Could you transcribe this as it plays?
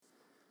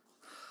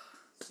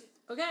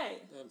Okay.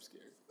 I'm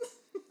scared.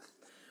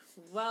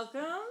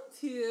 Welcome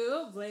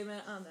to Blame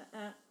It on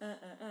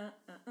the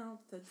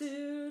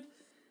Altitude.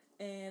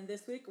 And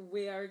this week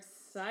we are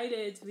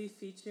excited to be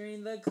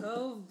featuring the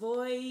Cove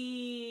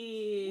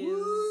Boyzzzz.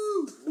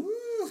 Woo!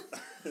 Woo!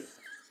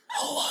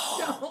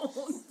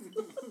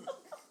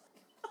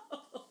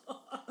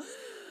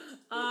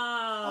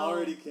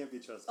 Already can't be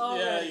trusted.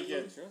 Yeah, you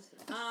can't trust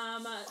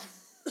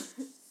it.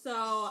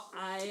 So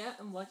I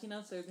am lucky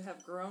enough to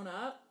have grown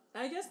up.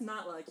 I guess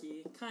not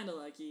lucky, kind of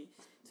lucky,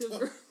 to have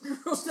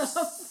grown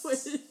up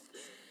with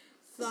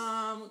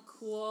some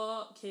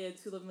cool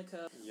kids who live in the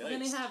Cove. Yikes. We're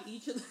going to have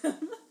each of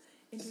them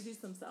introduce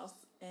themselves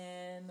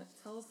and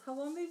tell us how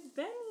long they've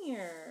been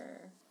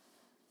here.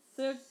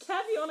 So,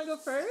 Kev, you want to go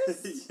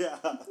first? Yeah.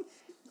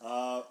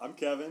 I'm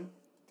Kevin.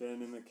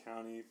 Been in the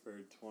county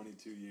for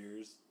 22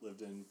 years.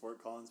 Lived in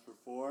Fort Collins for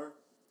 4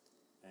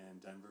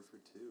 and Denver for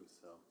 2.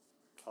 So,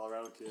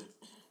 Colorado kid.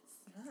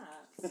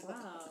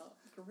 Wow.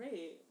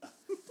 Great.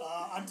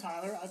 I'm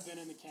Tyler. I've been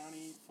in the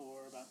county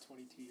for about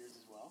 22 years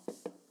as well.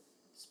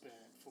 Spent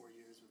 4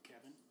 years with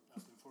Kevin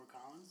up in Fort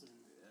Collins and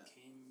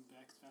came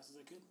back as fast as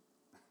I could.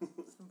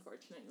 It's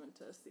unfortunate you went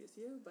to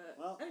CSU, but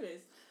well,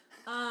 anyways.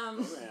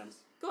 Rams.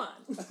 Go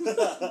on.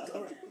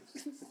 Go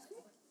Rams.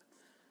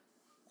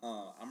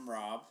 I'm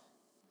Rob.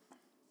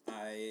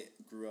 I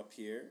grew up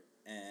here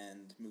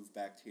and moved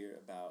back here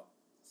about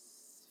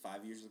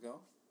 5 years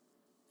ago,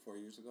 4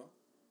 years ago,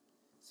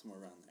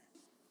 somewhere around there.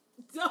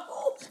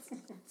 Don't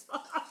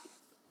stop.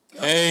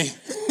 Hey.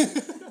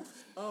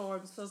 Oh,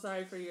 I'm so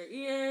sorry for your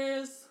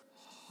ears.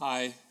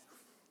 Hi.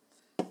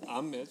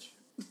 I'm Mitch.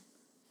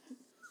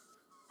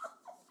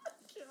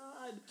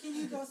 God. Can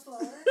you go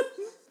slower?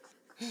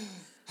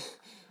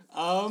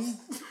 I'm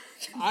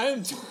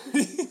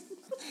 20.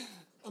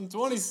 I'm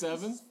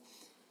 27,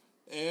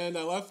 and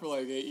I left for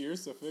like 8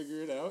 years, so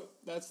figure it out.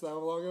 That's how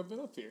long I've been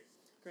up here.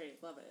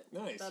 Great, love it.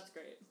 Nice. That's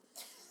great.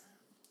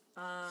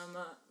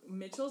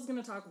 Mitchell's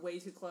gonna talk way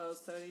too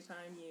close, so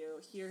anytime you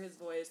hear his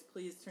voice,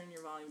 please turn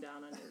your volume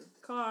down on your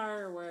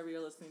car or wherever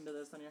you're listening to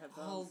this on your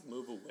headphones. I'll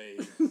move away.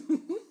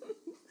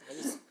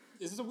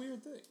 This is a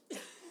weird thing.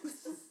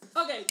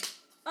 Okay,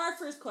 our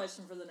first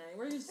question for the night.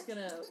 We're just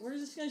gonna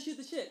shoot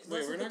the shit.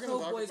 Wait, we're not gonna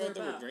talk about that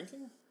we're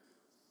drinking?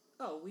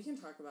 Oh, we can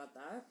talk about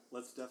that.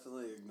 Let's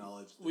definitely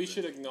acknowledge that We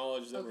should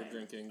acknowledge that we're Okay.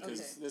 drinking, because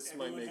Okay. this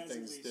Everyone might make has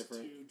things at least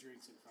different. 2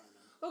 drinks in front of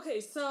them.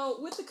 Okay, so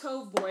with the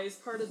Cove Boys,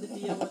 part of the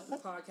deal with the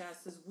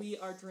podcast is we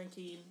are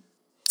drinking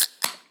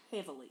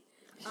heavily.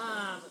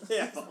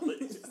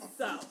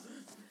 So,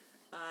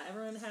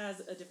 everyone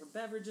has a different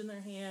beverage in their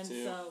hand.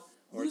 2. So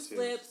Or loose 2.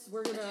 lips.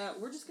 We're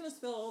just gonna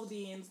spill all the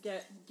beans,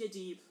 get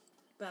deep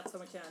about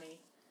Summit County,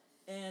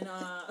 and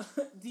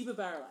deep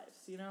about our lives.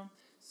 You know.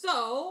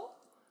 So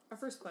our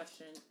first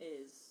question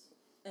is,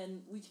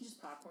 and we can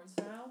just popcorn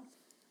style,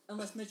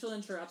 unless Mitchell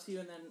interrupts you,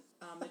 and then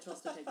Mitchell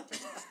has to take a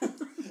drink.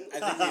 I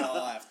think we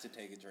all have to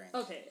take a drink.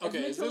 Okay. if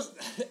Okay, is Mitchell,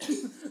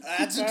 this...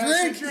 That's a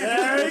drink!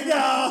 There we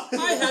go!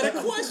 I had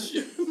a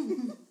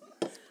question!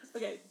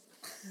 Okay,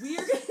 we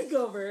are going to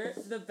go over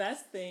the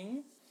best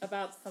thing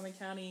about Summit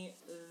County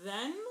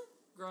then,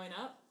 growing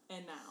up,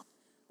 and now.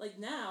 Like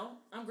now,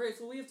 I'm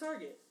grateful we have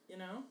Target, you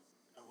know?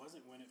 I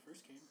wasn't when it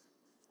first came.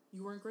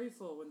 You weren't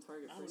grateful when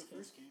Target Not when first it came.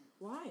 first came.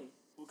 Why?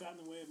 What got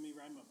in the way of me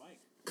riding my bike?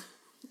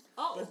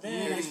 Oh, But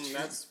then,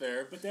 That's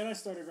fair. but then I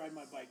started riding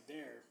my bike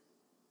there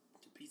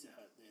to Pizza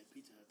Hut. They had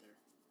Pizza Hut there.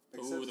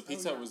 Ooh, the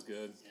pizza Hut was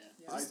good. Yeah.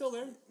 yeah. Is it still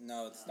there?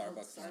 No, it's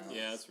Starbucks now.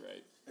 Yeah, that's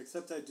right.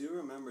 Except I do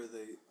remember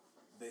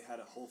they had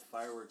a whole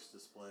fireworks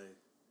display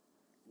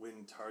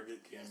when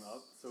Target came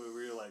up. So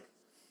we were like,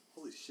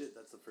 holy shit,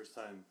 that's the first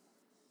time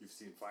you've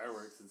seen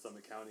fireworks in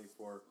Summit County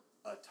for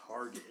a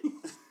Target,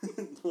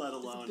 let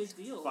alone big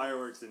deal.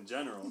 fireworks in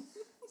general.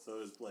 So it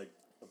was like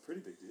a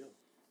pretty big deal.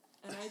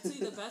 And I'd say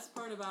the best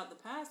part about the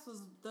past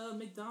was the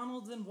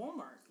McDonald's and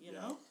Walmart, you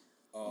know?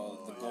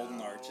 Oh, the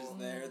golden arches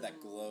there that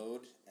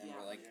glowed and Yeah.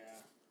 were like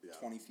Yeah.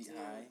 20 feet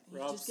high. You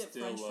Rob just get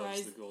still french loves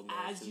fries the golden as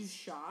arches. you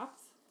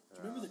shopped. Do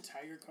you remember the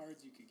Tiger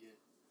cards you could get?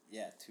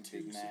 Yeah, 2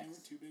 Big Macs.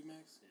 2 Big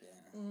Macs?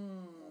 Yeah.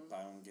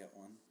 Buy one, get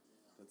one.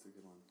 That's a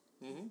good one.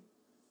 Mm-hmm.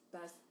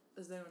 Best,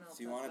 is anyone else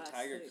If you have want a best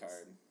Tiger steaks?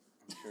 card,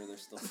 I'm sure they're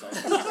still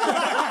selling.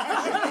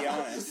 To be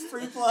honest.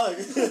 Free plug.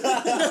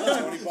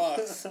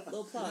 $20.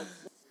 Little plug.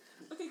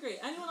 Okay, great.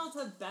 Anyone else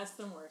have best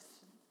and worst?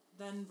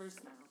 Then versus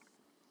now.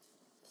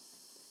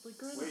 Like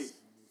growing up. Wait,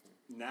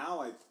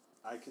 now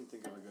I can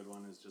think of a good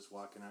one is just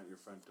walking out your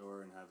front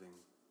door and having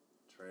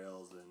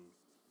trails and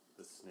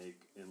the Snake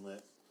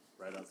Inlet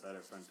right outside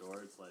our front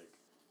door. It's like,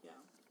 Yeah.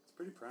 it's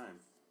pretty prime.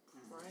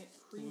 Right?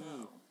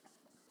 Primo.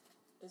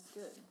 It's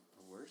good.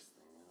 The worst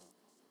thing,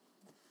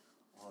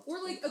 I'll have to Or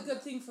like think a on good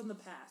that. thing from the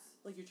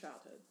past, like your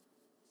childhood.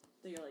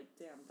 That you're like,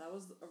 damn, that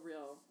was a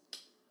real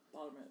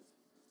baller move.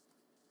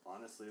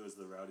 Honestly, it was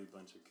the rowdy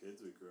bunch of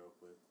kids we grew up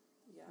with.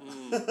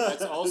 Yeah.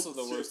 That's also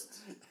the worst.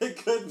 It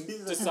could be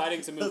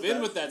Deciding to move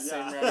in with that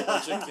same rowdy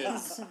bunch of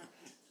kids.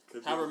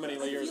 Could be However the many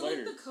best. years I feel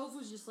later. like the Cove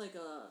was just like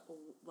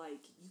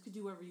you could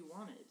do whatever you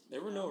wanted. There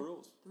you were know? no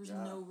rules. There was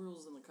Yeah. no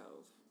rules in the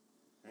Cove.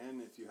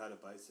 And if you had a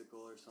bicycle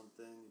or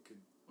something, you could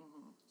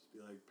just be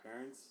like,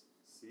 parents,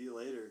 see you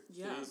later.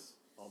 Yeah. Peace.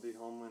 I'll be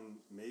home when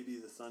maybe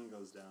the sun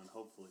goes down,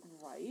 hopefully.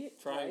 Right.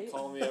 Try and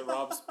call me at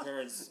Rob's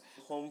parents'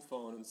 home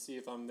phone and see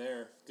if I'm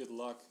there. Good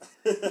luck.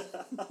 Yeah,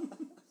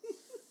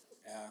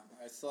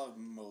 I still have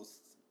most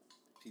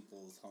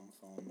people's home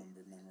phone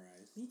number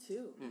memorized. Me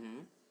too. Mm-hmm.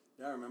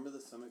 Yeah, I remember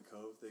the Summit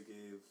Cove, they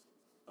gave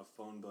a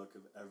phone book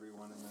of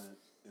everyone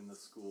in the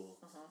school,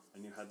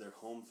 and you had their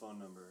home phone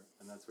number,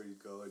 and that's where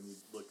you'd go and you'd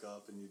look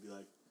up and you'd be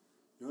like,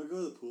 you want to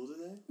go to the pool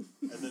today?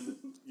 And then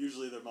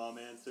usually their mom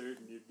answered,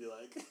 and you'd be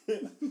like,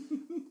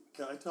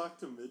 can I talk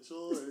to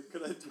Mitchell, or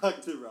can I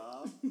talk to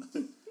Rob?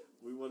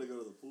 We want to go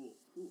to the pool.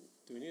 Do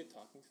we need a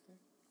talking stick?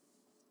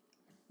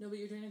 No, but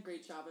you're doing a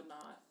great job at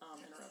not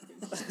interrupting.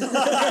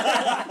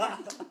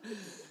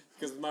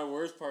 Because my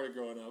worst part of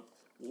growing up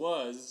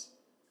was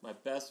my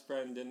best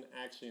friend didn't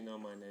actually know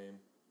my name.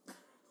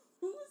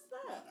 Who was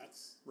that?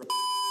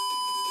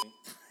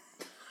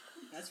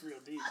 That's real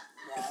deep.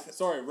 Rob.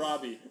 Sorry,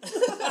 Robbie.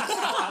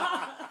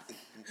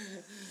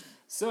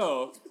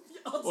 So,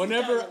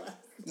 whenever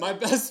my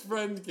best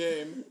friend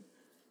came,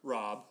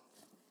 Rob,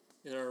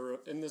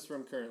 in this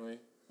room currently,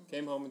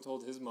 came home and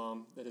told his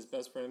mom that his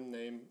best friend's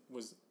name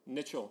was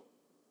Nitchell,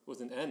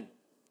 with an N.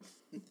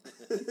 Are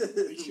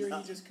you sure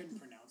you just couldn't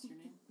pronounce your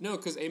name? No,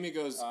 because Amy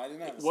goes, I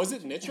didn't have a was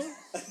it Nitchell?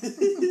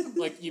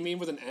 Like, you mean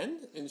with an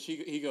N? And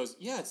he goes,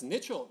 yeah, it's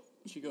Nitchell.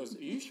 She goes,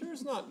 are you sure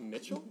it's not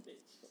Mitchell?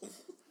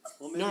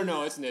 Well,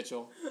 No, it's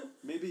Nitchell.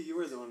 Maybe you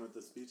were the one with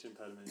the speech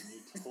impediment, and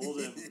you told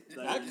him that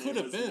That your could name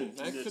have was been.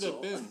 That could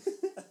have Mitchell. been.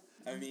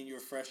 I mean, you were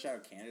fresh out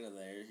of Canada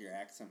there. Your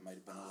accent might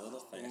have been a little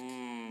thick.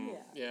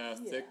 Yeah,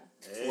 thick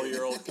Hey.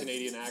 4-year-old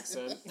Canadian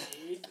accent.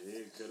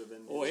 It could have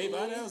been. Oh, hey,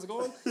 bud, how's it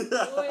going?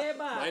 Oh, yeah,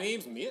 bye. My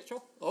name's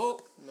Mitchell.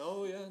 Oh,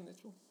 no, yeah,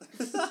 Mitchell.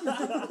 Could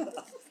have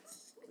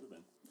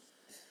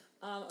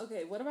been.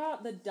 Okay, what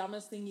about the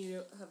dumbest thing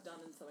you have done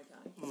in Summit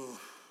County?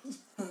 No.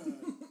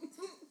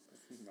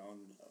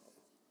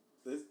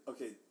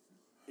 Okay,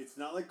 it's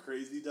not like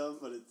crazy dumb,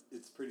 but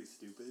it's pretty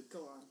stupid. Go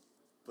on.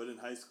 But in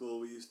high school,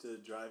 we used to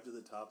drive to the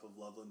top of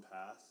Loveland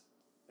Pass,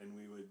 and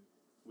we would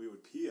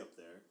pee up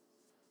there,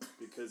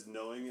 because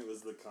knowing it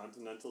was the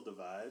Continental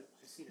Divide,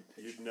 I've seen a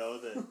picture. you'd know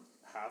that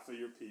half of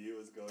your pee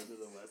was going to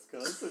the West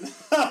Coast and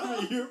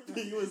half of your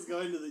pee was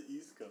going to the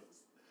East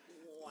Coast.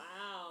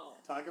 Wow.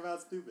 Talk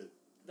about stupid.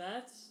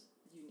 That's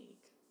unique.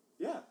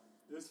 Yeah,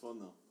 it was fun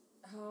though.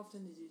 How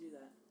often did you do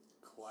that?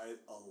 Quite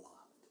a lot.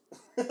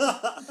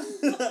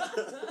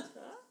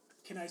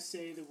 Can I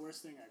say the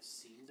worst thing I've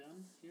seen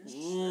done here?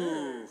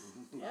 Ooh.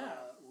 Yeah.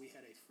 We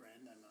had a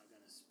friend, I'm not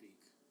going to speak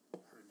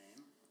her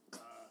name.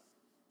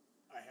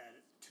 I had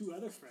two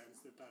other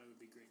friends that thought it would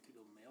be great to go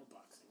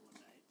mailboxing one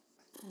night.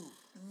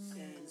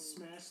 And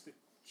smashed the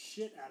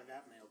shit out of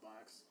that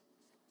mailbox.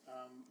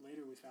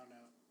 Later we found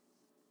out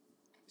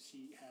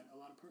she had a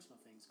lot of personal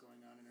things going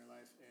on in her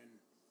life, and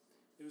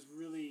it was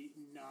really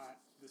not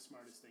the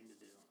smartest thing to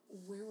do.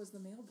 Where was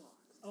the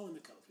mailbox? Oh, in the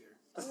Cove here.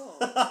 Oh.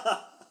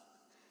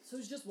 So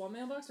it was just one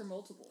mailbox or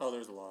multiple? Oh,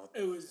 there's a lot.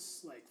 It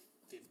was like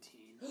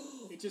 15.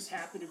 It just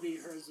happened to be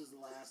hers was the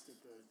last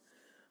at the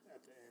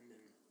end,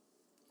 and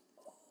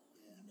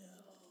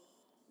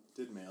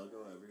Did mail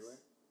go everywhere?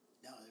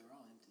 no, they were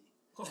all empty.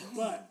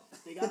 But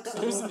they got It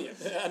pulled was over. at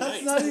That's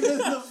night. not even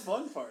the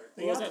fun part.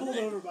 They What was got that pulled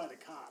thing? over by the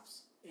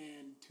cops,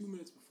 and 2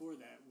 minutes before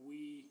that,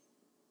 we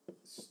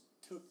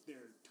took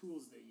their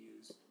tools they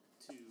used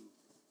to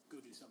go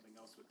do something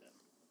else with them.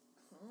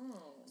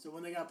 Oh. So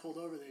when they got pulled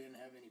over, they didn't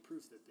have any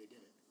proof that they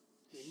did it.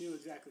 They knew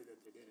exactly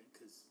that they did it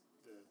because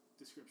the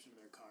description of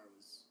their car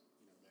was,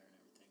 there and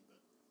everything. But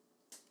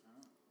I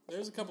don't know.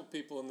 There's a couple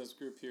people in this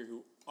group here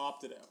who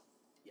opted out.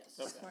 Yes.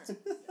 Okay. Smart.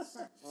 Yes.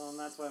 Well, and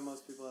that's why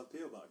most people have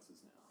P.O.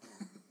 boxes now.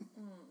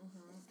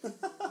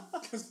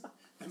 Because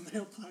the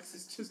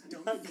mailboxes just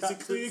don't I got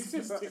physically this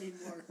exist right.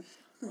 anymore.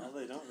 Well,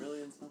 they don't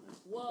really in summer.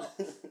 Well,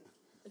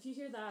 if you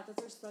hear that,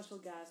 that's our special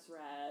guest,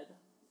 Red.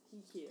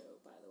 He cute,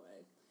 by the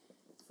way.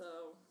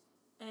 So,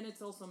 and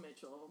it's also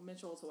Mitchell.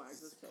 Mitchell also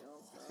wags his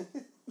tail. So.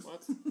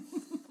 What?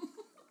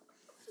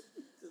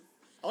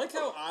 I like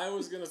how I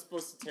was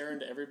supposed to tear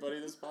into everybody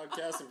this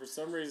podcast, and for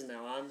some reason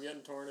now I'm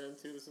getting torn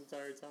into this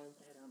entire time.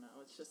 I don't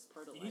know. It's just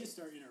part of You life. need to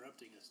start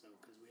interrupting us, though,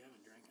 because we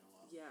haven't drank in a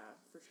while. Yeah,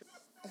 for sure.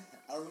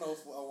 I don't know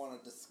if I want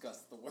to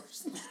discuss the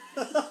worst.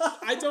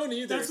 I don't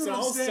either, That's so what I'm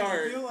I'll saying. I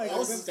start. feel like I'll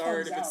this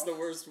start comes if it's out. the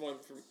worst one.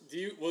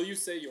 Will you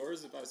say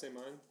yours if I say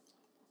mine?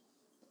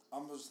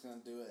 I'm just gonna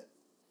do it.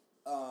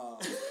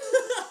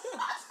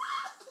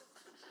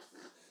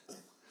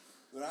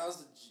 When I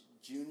was a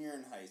junior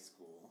in high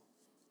school,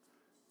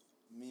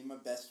 me and my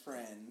best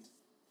friend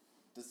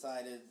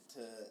decided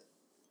to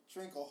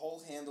drink a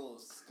whole handle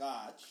of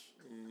scotch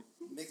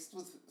mixed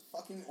with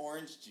fucking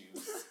orange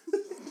juice.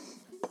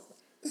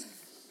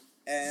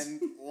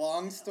 And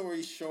long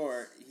story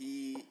short,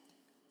 he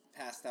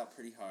passed out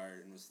pretty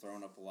hard and was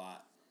throwing up a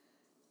lot.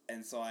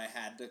 And so I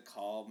had to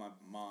call my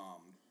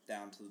mom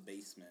down to the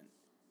basement.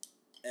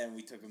 And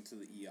we took him to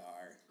the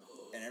ER.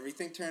 And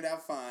everything turned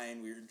out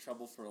fine. We were in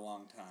trouble for a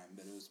long time,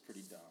 but it was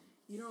pretty dumb.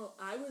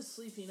 I was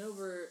sleeping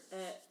over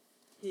at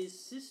his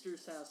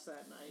sister's house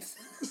that night.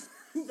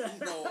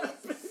 No.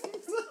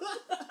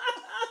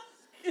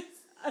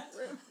 I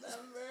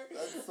remember.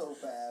 That's so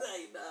bad.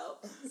 I know.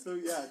 So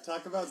yeah,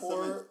 talk about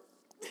Poor.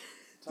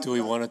 Do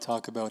we want to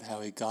talk about how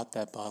he got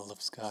that bottle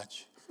of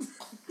scotch?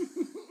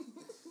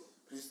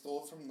 We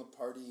stole from the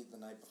party the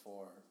night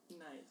before.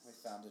 Nice. We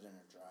found it in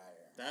her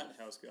dryer. That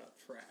house got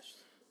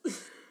trashed.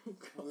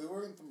 We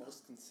weren't the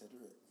most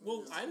considerate.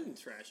 Well, I didn't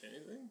trash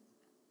anything.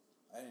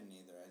 I didn't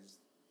either. I just.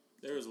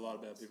 There was a lot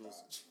of bad people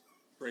Scotch.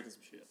 breaking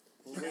some shit.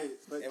 Well, wait,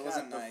 but It Kat,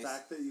 wasn't the nice.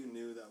 fact that you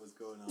knew that was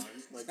going on,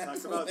 like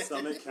talk about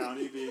Summit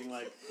County being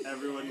like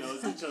everyone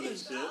knows each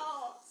other's shit.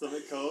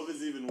 Summit Cove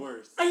is even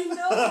worse. I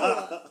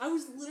know. I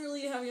was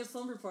literally having a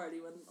slumber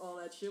party when all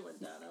that shit went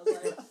down. I was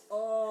like,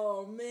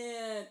 "Oh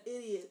man,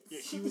 idiots!"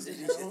 Yeah, she was in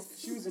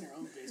her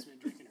own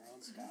basement drinking her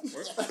own scotch.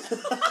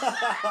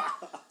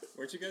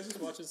 Weren't you guys just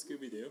watching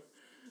Scooby-Doo?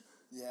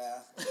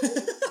 Yeah.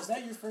 Was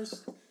that your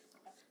first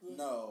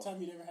No.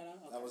 time you'd ever had out?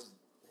 Okay. That was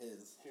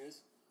his.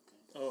 His?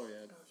 Oh,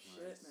 yeah. Oh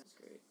shit, that's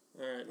great.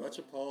 All right, much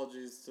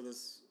apologies to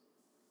this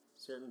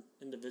certain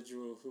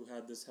individual who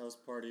had this house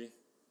party.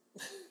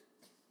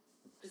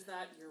 Is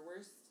that your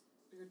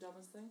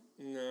dumbest thing?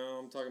 No,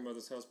 I'm talking about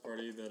this house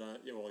party that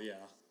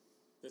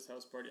this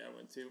house party I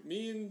went to.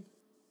 Me and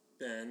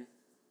Ben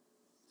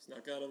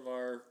snuck out of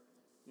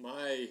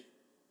my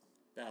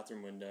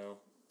bathroom window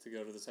to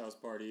go to this house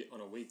party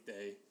on a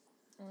weekday.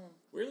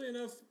 Weirdly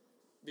enough,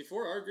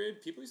 before our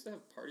grade, people used to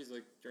have parties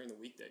like during the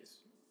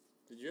weekdays.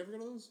 Did you ever go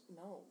to those?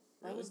 No,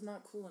 I Really? was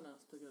not cool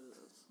enough to go to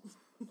those.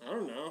 I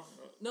don't know.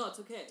 No, it's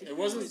okay. It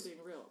wasn't-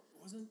 being real.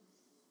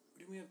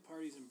 Didn't we have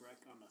parties in Breck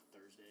on a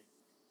Thursday?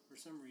 For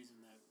some reason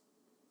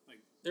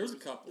There was a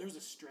couple. There was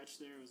a stretch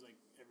there. It was like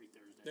every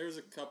Thursday. There was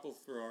a couple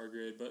for our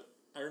grade, but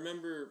I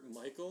remember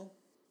Michael,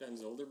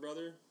 Ben's older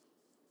brother,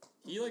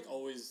 he like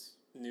always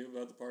knew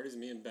about the parties.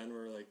 Me and Ben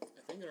were like,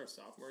 I think in our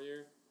sophomore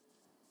year.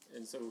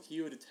 And so he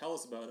would tell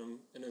us about them,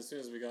 and as soon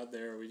as we got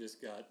there, we just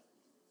got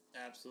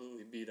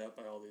absolutely beat up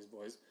by all these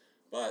boys.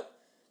 But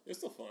it was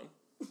still fun.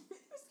 It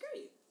was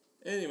great.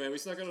 Anyway, we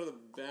snuck out of the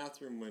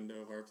bathroom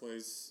window of our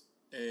place,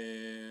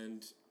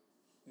 and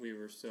we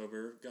were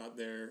sober, got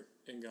there,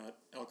 and got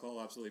alcohol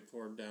absolutely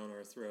poured down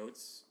our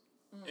throats.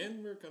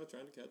 And we were kind of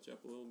trying to catch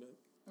up a little bit.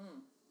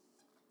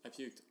 I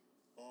puked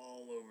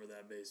all over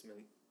that basement.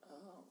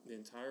 Oh. The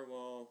entire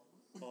wall,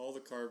 all the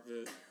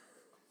carpet.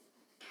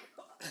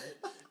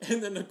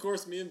 And then, of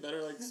course, me and Ben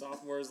are like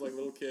sophomores, like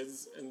little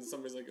kids, and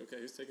somebody's like, okay,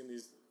 who's taking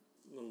these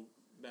little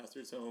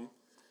bastards home?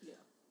 Yeah.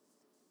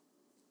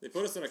 They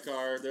put us in a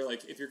car. They're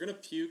like, if you're going to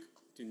puke,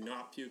 do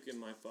not puke in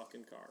my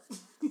fucking car.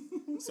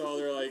 So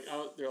they're like,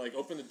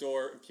 open the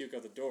door and puke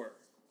out the door.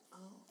 Oh.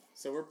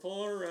 So we're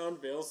pulling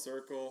around Vale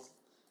Circle.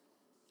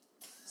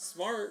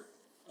 Smart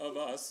of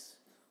us.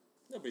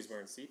 Nobody's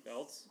wearing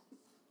seatbelts.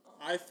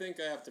 I think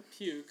I have to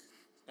puke.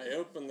 I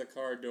open the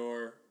car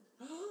door,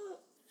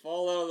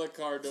 fall out of the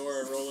car door,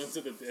 and roll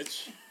into the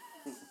ditch.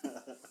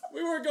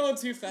 We weren't going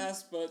too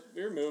fast, but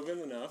we were moving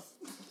enough.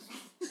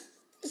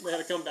 They had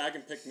to come back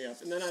and pick me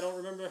up. And then I don't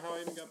remember how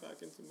I even got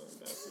back into my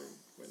bathroom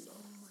window.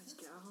 Oh my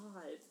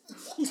god.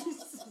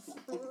 Jesus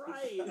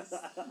Christ.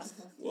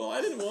 Well,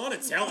 I didn't want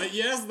to tell it.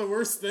 You asked the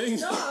worst thing.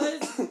 No,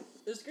 it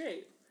was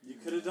great. You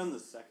could have done the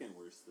second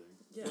worst thing.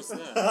 Yeah. What's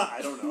that? I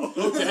don't know.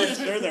 Okay.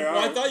 Sure there are.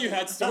 Well, I thought you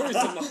had stories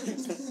in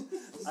mind.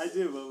 I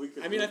do, but we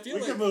could. I mean, I feel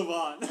we like- could move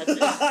on. I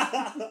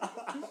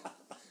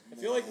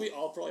feel like we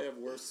all probably have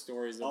worse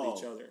stories of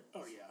each other.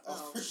 Oh yeah.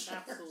 Oh, for sure.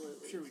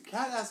 absolutely. Sure we can.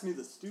 Kat asked me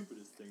the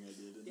stupidest thing I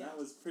did, and Yeah. that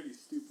was pretty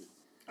stupid.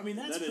 I mean,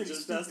 that's Then it pretty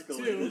just stupid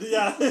escalated. too.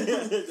 Yeah,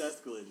 it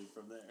escalated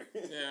from there.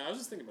 Yeah, I was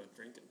just thinking about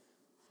drinking.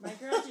 My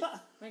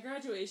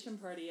graduation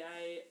party,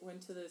 I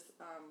went to this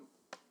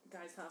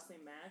guy's house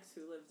named Max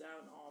who lived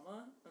out in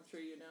Alma. I'm sure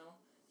you know.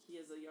 He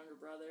has a younger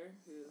brother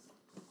who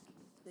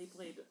they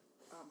played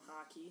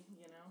hockey,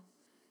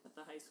 at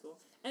the high school.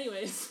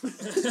 Anyways. I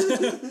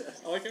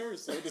like how we're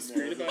so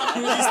discreet about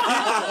who these people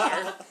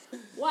are.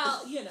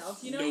 Well, if you know,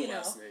 no you know.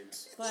 last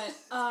names. But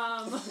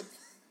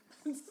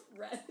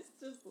Red is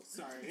just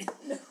Sorry.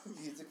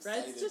 He's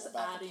excited Red's just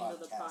about adding the to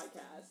the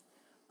podcast.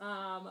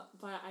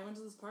 But I went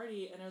to this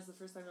party and it was the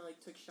first time I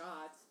took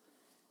shots,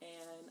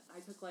 and I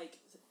took 8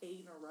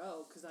 in a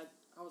row because I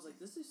was like,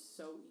 this is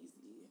so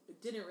easy. I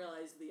didn't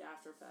realize the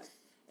after effect.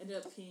 Ended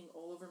up peeing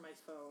all over my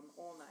phone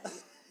all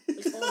night.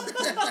 All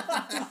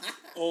night.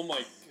 Oh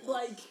my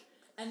god.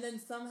 And then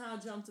somehow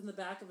jumped in the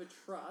back of a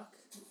truck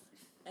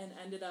and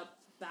ended up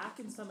back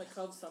in Summit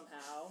Cove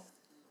somehow.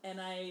 And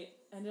I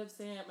ended up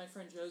staying at my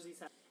friend Josie's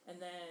house. And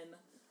then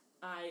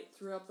I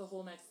threw up the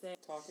whole next day.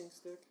 Talking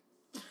stick?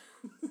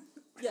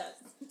 Yes.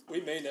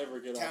 We may never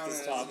get off Count this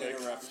it as an topic.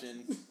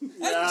 interruption.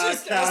 I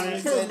just count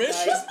asked it.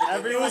 permission.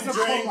 Everyone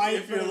drink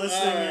if you're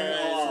listening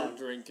Alright, along. we're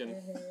drinking.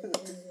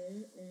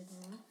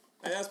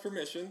 I asked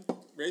permission,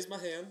 raised my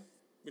hand.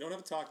 We don't have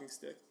a talking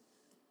stick.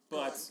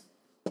 But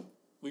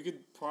we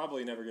could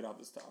probably never get off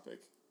this topic.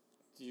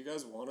 Do you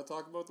guys want to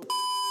talk about the...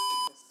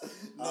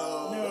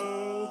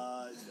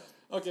 No.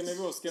 Okay, maybe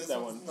we'll skip that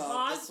one.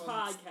 Pause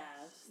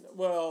podcast.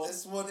 Well,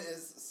 This one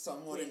is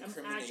somewhat Wait, I'm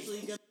incriminating.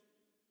 actually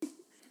gonna.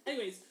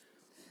 Anyways,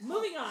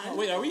 moving on.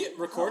 wait, are we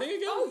recording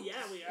again? Oh yeah,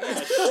 we are. Yeah,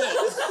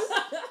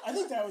 shit. I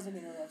think that was an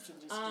interruption.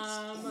 Just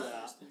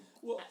Yeah.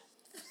 Well,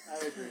 I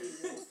agree.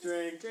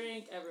 Drink.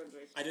 Drink, everyone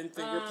drink. I didn't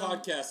think we were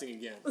podcasting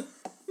again.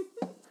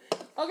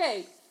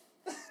 Okay.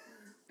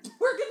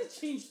 We're gonna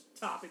change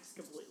topics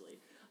completely.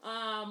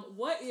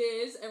 What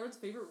is everyone's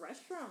favorite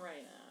restaurant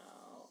right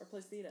now? Or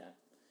place to eat at?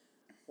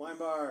 Wine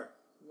bar.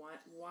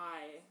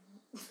 Why?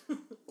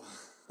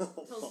 Tell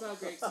us about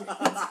Greg's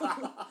experience.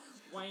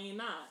 Why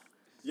not?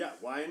 Yeah,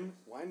 wine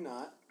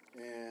not.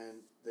 And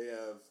they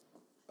have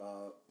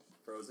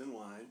frozen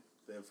wine.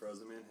 They have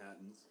frozen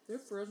Manhattans. They're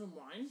frozen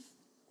wine?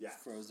 Yeah.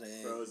 Froze.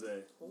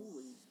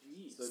 Holy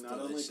jeez. So not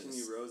only can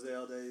you rose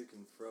all day, you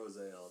can froze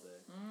all day.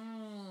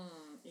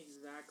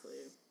 Exactly.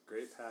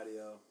 Great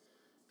patio.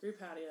 Great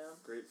patio.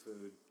 Great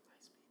food.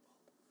 Nice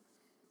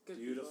people. Good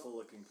Beautiful people.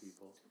 looking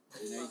people.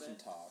 Now you Love can it.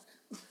 talk.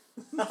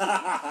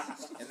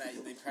 And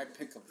they probably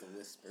pick up the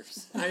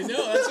whispers. I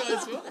know, that's why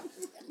it's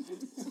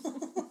fun.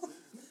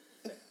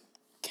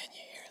 Can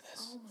you hear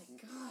this? Oh my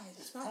god.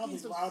 Stop probably being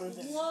so louder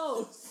than-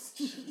 close.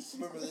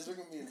 Remember, these are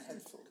going to be in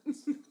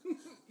headphones.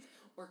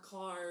 Or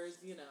cars,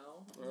 you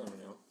know. I don't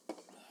know.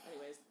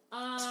 Anyways.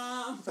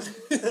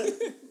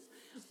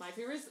 My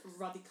favorite is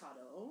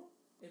Radicado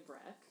in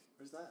Breck.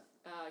 Where's that?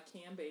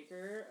 Cam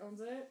Baker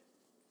owns it.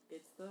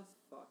 It's the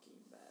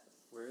fucking best.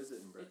 Where is it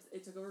in Brett?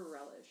 It took over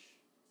Relish.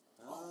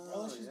 Oh,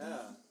 Relish is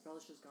yeah.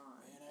 Relish is gone.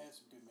 Man, I have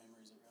some good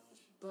memories at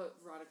Relish. But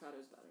Radicado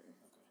is better.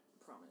 Okay.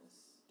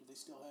 Promise. Do they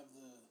still have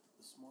the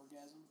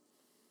smorgasm?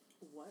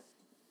 What?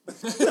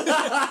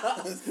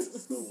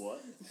 The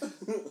what?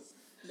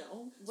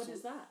 No? What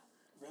is that?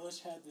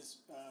 Relish had this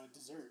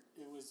dessert.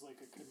 It was like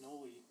a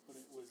cannoli, but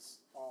it was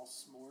all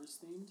s'mores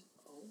themed.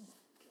 Oh.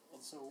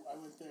 And so I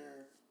went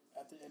there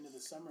at the end of the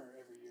summer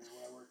every year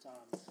when I worked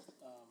on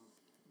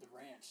the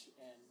ranch,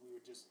 and we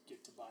would just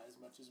get to buy as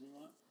much as we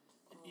want.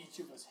 And each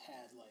of us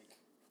had like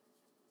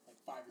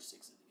 5 or 6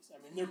 of these. I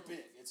mean, they're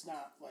big. It's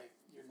not like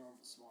your normal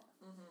s'more.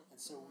 And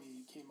so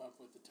we came up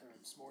with the term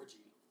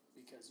s'morgy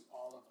because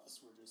all of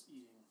us were just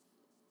eating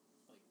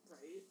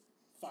Right?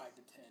 5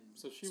 to 10.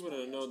 So she would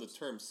have known the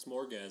term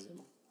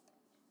smorgasm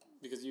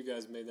because you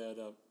guys made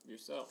that up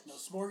yourself. No,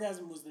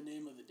 smorgasm was the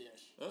name of the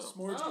dish. Oh.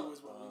 Smorgy Oh.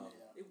 was what we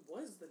made up. It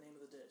was the name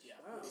of the dish. Yeah.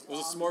 Wow. Was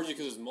it smorgy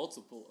because there's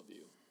multiple of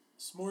you?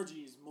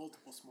 Smorgy is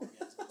multiple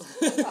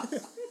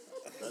smorgasms.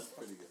 That's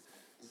pretty good.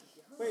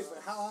 Wait,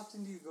 but how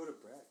often do you go to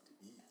Breck to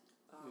eat?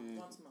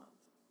 Once a month.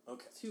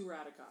 Okay. To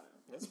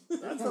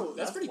Radicado.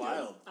 That's pretty good.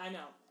 wild I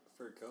know.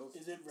 for a Cove.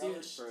 Is it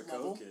relish For a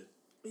level? Cove kid.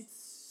 It's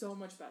so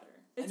much better.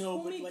 It's I know,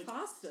 but homemade like,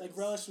 pastas. like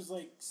relish was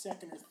like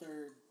 2nd or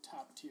 3rd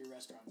top tier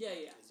restaurant. Yeah.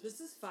 Is it? This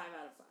is 5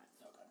 out of 5.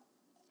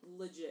 Okay.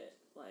 Legit.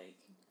 Like,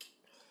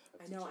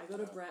 I know. I go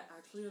to Breck.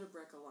 Actually, go to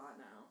Breck a lot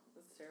now.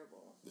 That's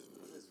terrible.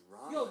 What is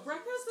wrong? Yo, with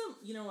Breck you? has some.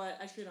 You know what?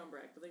 I shit on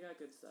Breck, but they got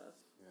good stuff.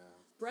 Yeah.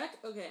 Breck.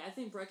 Okay, I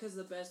think Breck has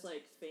the best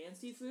like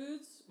fancy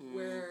foods.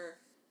 Where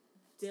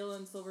Dale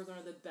and Silverthorne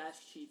are the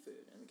best cheap food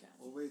in the county.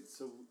 Well, wait.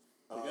 So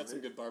We got some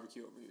good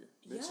barbecue over here.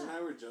 Mitch and Yeah.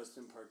 I were just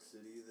in Park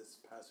City this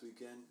past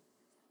weekend,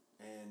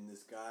 and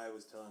this guy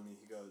was telling me,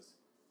 he goes,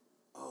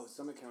 "Oh,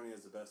 Summit County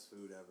has the best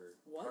food ever.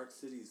 What? Park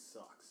City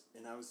sucks."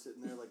 And I was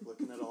sitting there like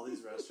looking at all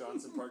these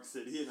restaurants in Park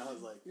City, and I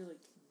was like, You're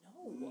like,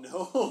 no.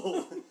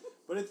 "No."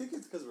 But I think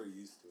it's because we're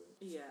used to it.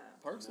 Yeah.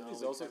 Park No, City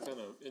is we also kinda- kind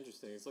of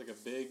interesting. It's like a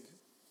big.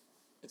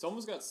 It's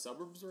almost got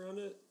suburbs around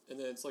it, and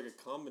then it's like a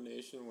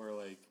combination where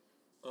like,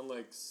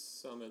 unlike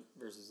Summit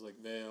versus like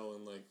Vale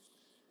and like,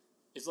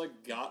 it's like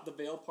got the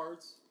Vale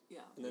parts, Yeah.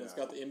 and then it's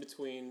Yeah. got the in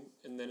between,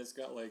 and then it's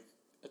got like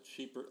a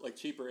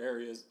cheaper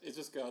areas. It's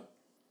just got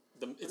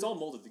the. It's all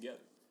molded together.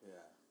 Yeah.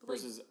 But, like,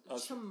 Versus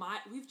us. we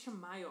have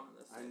Chamayo on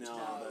this. I thing. know,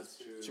 Chimayo's that's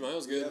true.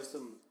 Chimayo's We good. have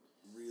some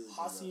really good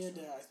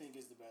Hacienda, restaurants. I think,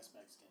 is the best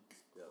Mexican.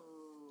 Yep.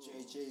 Ooh.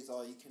 JJ's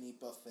all you can eat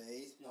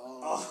buffet.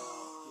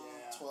 Oh.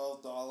 Yeah.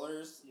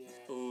 $12. Yeah.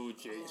 Oh,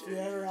 If you're JJ.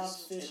 ever out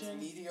It's fishing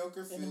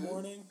mediocre food. in the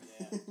morning,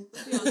 yeah.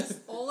 To be honest,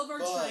 all of our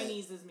But-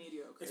 Chinese is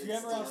mediocre. If you're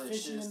ever out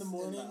delicious fishing in the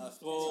morning,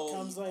 enough Well- to it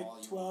comes eat like all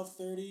you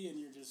 12:30, and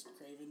you're just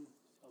craving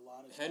a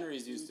lot of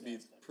Henry's food, used to be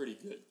that's that pretty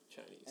great. good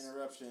Chinese.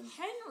 Interruption.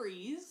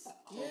 Henry's.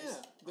 Yeah,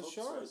 the Hope's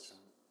Shards. restaurant.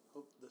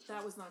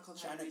 That was not called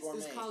China Henry's.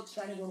 Gourmet. It's called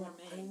China China Gourmet.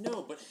 I Gourmet.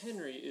 know, but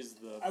Henry is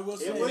the. I will It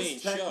say, the was main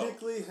show.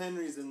 technically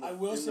Henry's in the I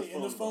will say,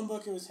 in the phone book.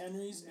 book, it was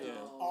Henry's, and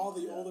Yeah. all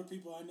the Yeah. older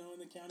people I know in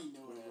the county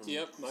know it as.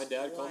 Yep, my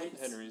dad called it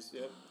What? Henry's.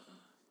 Yep,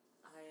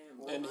 I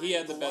am. and he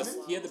had the one best.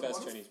 in- He had the one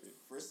best in Chinese food.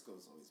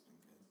 Frisco's always been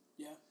good.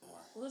 Yeah.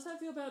 Well, that's how I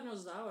feel about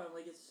Nozawa. I'm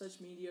like, it's such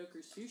mediocre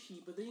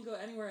sushi, but then you go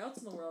anywhere else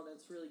in the world and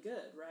it's really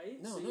good,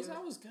 right? No, So no, you're-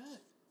 that was good.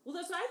 Well,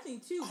 that's what I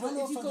think too. I But don't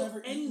know if you if go I've ever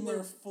eaten anywhere,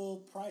 their full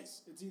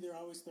price. It's either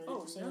always 30%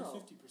 no.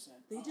 or 50%.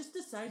 they just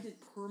decided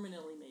to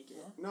permanently make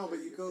it. No, but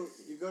you go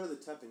to the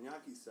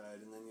teppanyaki side,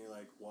 and then you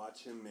like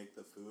watch him make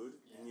the food,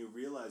 and you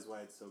realize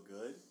why it's so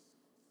good.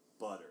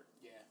 Butter.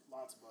 Yeah.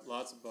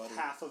 Lots of butter.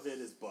 Half of it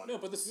is butter. No,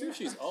 but the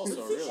sushi's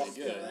also really good.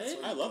 good.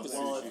 I love the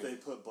Well, if sushi. they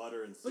put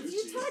butter in sushi. But if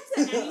you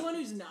talk to anyone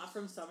who's not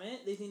from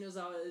Summit, they think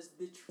Nozawa is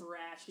the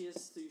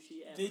trashiest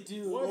sushi ever. They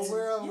do. Well,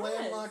 we're a Yes.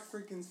 landlocked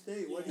freaking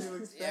state. What do you Yeah,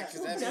 expect?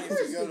 'cause that means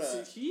Denver's you go good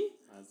to... sushi.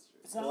 That's true.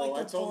 It's not Well, like I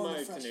they're told pulling my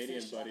the fresh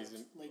Canadian fish out buddies of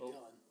and- Lake oh.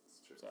 Dillon.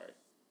 It's true.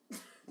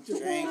 Sorry.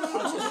 Drink.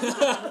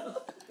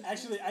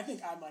 Actually, I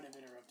think I might have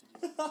interrupted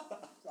you.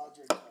 So I'll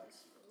drink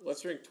twice.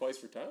 Let's drink twice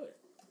for Tyler.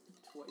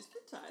 Twice for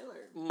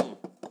Tyler.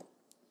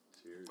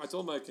 Cheers. I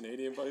told my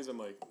Canadian buddies, I'm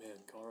like, man,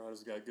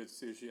 Colorado's got good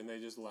sushi, and they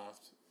just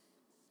laughed.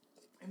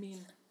 I mean,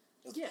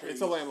 That's yeah. pretty-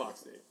 It's a landlocked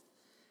state.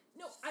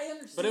 No, I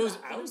understand. But it was.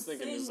 that, I but was I'm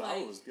thinking saying, Nozawa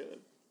like, was good.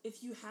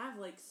 if you have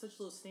like such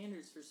low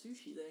standards for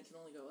sushi, then it can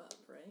only go up,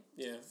 right?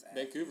 Yeah,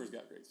 Exactly. Vancouver's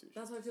got great sushi.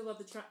 That's how I feel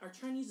about our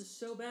Chinese is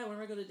so bad.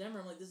 Whenever I go to Denver,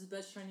 I'm like, this is the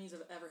best Chinese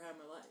I've ever had in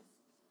my life.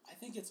 I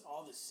think it's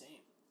all the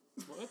same.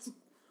 What? I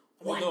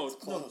Well, mean, no,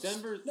 it's no, close.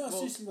 Denver. No, well,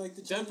 seriously, like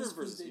the Denver Chinese food,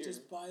 versus they here.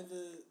 just buy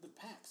the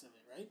packs of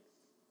it, right?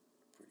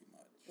 Pretty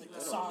much. Like I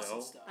the don't sauce know.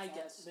 and stuff. I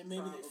guess They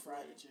maybe they fry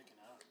probably. the chicken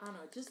out. I don't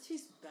know. It just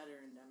tastes better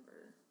in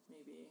Denver,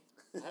 maybe.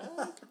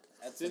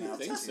 That's Didn't an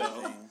think altitude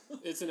so. thing.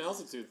 It's an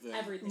altitude thing.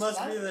 Everything.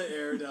 Must be the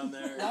air down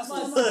there. Last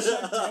time I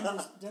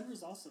checked,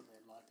 Denver's also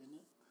landlocked, isn't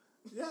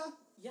it? Yeah.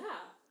 Yeah.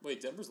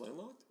 Wait, Denver's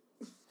landlocked?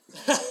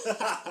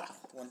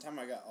 One time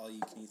I got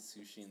all-you-can-eat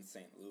sushi in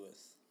St.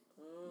 Louis.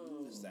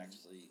 Oh. It was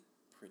actually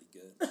pretty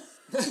good.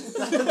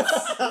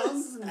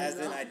 Sounds As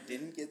in, nuts. I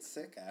didn't get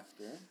sick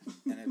after,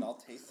 and it all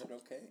tasted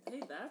okay.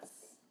 Hey, that's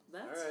All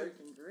right.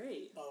 freaking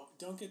great. Oh,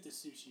 don't get the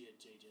sushi at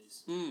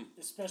JJ's. Mm.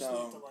 Especially at the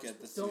Don't lunch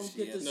get the break. Don't sushi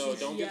get the at No, sushi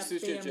don't get at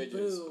sushi at JJ's.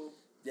 Bamboo.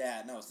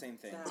 Yeah, no, same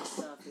thing. That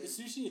stuff The is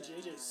sushi at bad.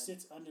 JJ's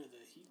sits under the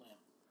heat lamp.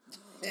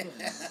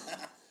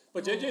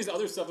 But JJ's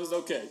other stuff is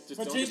okay. Just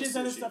But don't get the JJ's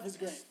other sushi. stuff is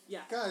great.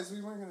 Yeah. Guys,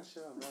 we weren't going to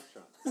shit on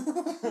restaurants.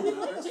 We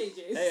love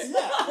JJ's. Hey,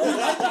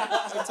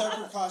 It's our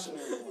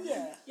precautionary one.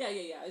 Yeah.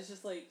 Yeah. It's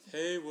just like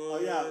Haywood. Oh,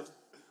 yeah.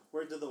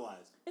 Word to the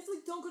wise. it's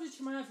like don't go to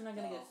Chimaya if you're not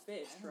gonna No, get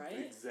fished, I don't right?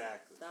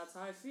 Exactly. That's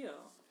how I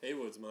feel.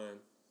 Haywood's mine.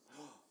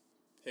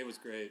 Haywood's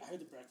great. I heard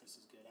the breakfast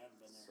is good. I haven't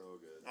been So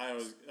there.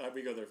 good.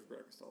 We go there for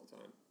breakfast all the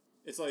time.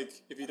 It's like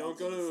if you I don't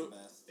think go it's to the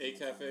best a in the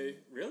cafe, country.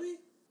 really?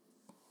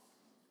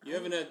 You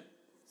haven't had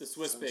the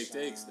Swiss baked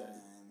eggs then.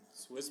 Sunshine.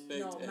 Swiss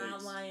baked No, eggs.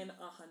 Mount Lion,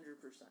 100%.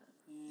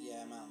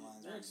 Yeah, Mountain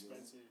Lions They're are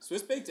expensive.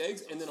 Swiss baked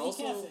eggs, and then Hey,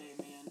 also cafe,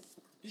 man.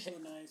 People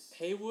are nice.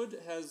 Haywood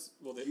has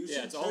You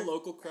should it's all check-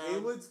 local crowd.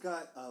 Haywood's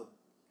got a...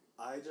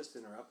 I just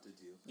interrupted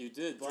you. You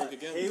did But drink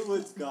again.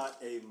 Haywood's got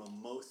a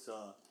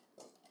mimosa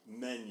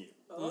menu.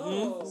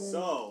 Oh.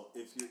 So,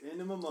 if you're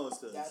into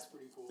mimosas, That's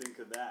pretty cool. think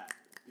of that.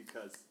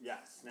 Because,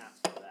 yeah, snaps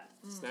for that.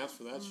 Snaps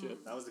for that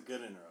shit. That was a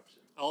good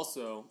interruption.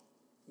 Also,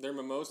 their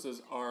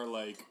mimosas are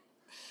like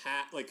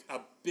a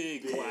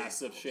big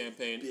glass of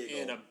champagne Big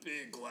and ol'. a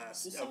big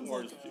glass This of sounds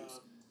orange like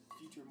juice. a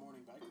future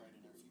morning bike ride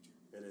in our future.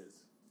 It is.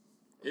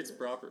 It's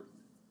proper.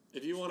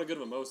 If you want a good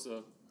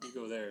mimosa, you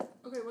go there.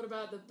 Okay, what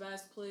about the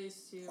best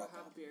place to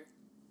have a beer?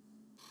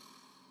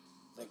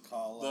 The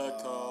Kala. The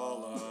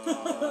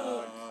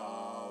Kala.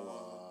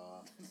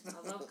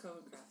 I love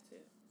Cove Craft too.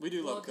 We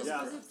do Well, love just Cove Yeah.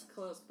 because Craft. it's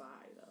close by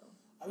though.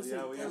 I was Yeah,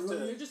 thinking we They're, have to-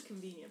 they're just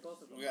convenient,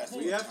 both of them. We got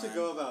We have to time.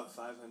 go about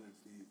 500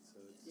 feet, so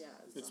it's... Yeah.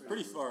 It's not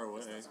pretty bad. far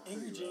away.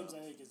 Angry pretty James,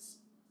 rough. I think, is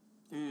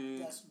Mm.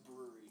 the best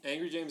brewery.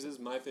 Angry James is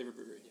my favorite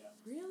brewery. Yeah.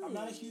 Really? I'm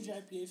not a huge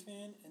IPA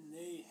fan, and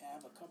they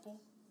have a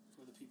couple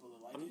for the people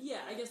that like it.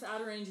 Yeah, I guess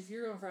Outer Range, if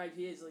you're going for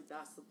IPAs, like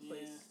that's the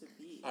place Yeah. to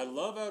be. I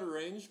love Outer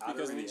Range Outer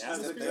because Range of has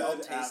the a They atmosphere. all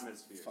good taste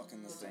atmosphere.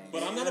 fucking the same.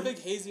 But I'm not a big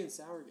hazy and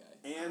sour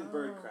guy. And Oh.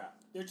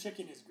 Birdcraft. Their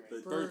chicken is great.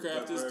 The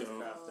Birdcraft the is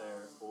Birdcraft dope.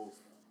 there. Oof.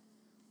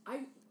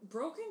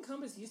 Broken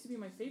Compass used to be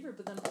my favorite,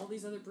 but then all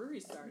these other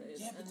breweries started.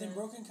 Yeah, but and then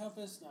Broken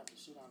Compass, not to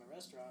shit on a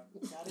restaurant,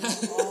 got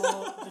into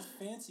all the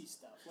fancy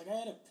stuff. Like I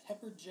had a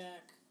pepper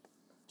jack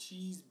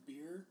cheese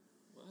beer,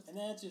 What? and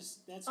that's a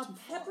too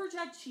pepper far.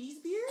 jack cheese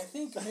beer? I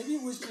think maybe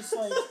it was just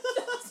like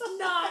That's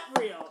not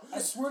real. I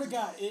swear to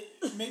God,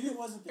 maybe it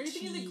wasn't the Are you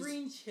cheese. thinking the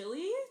green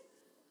chili?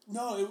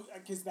 No,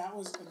 because that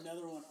was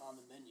another one on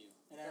the menu,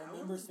 and I That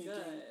remember one's thinking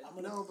good. I'm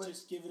gonna No, but-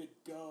 just give it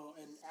a go.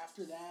 And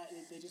after that,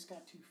 they just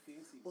got too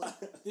fancy.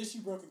 The issue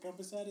Broken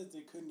Compass had is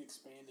they couldn't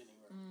expand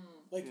anywhere.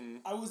 Like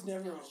I was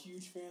never a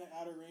huge fan of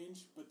Outer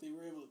Range, but they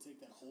were able to take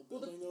that whole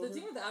Well, building the over.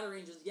 thing with the Outer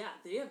Range is, yeah,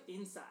 they have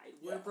inside.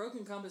 Where Yeah.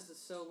 Broken Compass is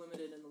so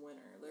limited in the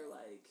winter. They're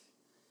like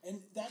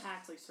and that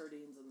packed like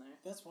sardines in there.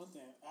 that's one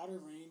thing. Outer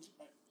Range,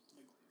 like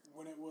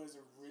when it was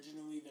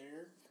originally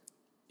there,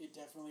 it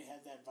definitely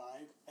had that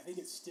vibe. I think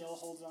it still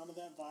holds on to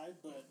that vibe,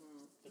 but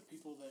the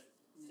people that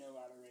know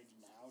Outer Range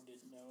now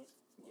didn't know it.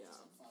 What was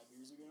it, 5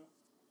 years ago?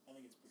 I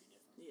think it's pretty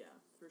different. Yeah,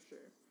 for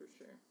sure, for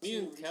sure. Me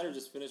and Kat are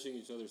just finishing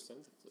each other's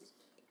sentences.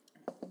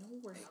 No,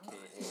 we're not.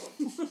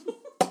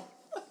 AKA.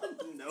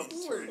 No,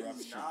 We're we're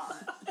Interruption.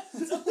 not.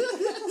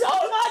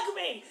 Don't hug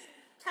me!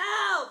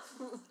 Help!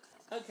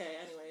 Okay,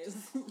 anyways.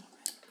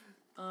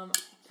 Tyler,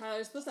 I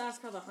was supposed to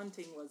ask how the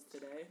hunting was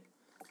today.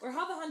 Or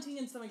how the hunting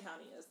in Summit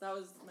County is. That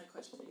was my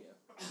question to you.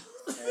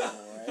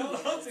 Terrible,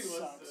 right? It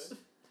sucks.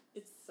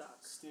 It suck.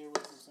 Stay away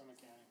from Summit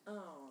County.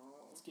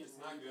 Oh. It's getting It's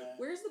not really good. bad.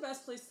 Where's the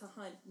best place to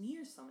hunt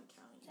near Summit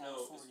County? No, as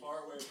California.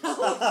 far away as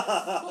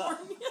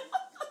California.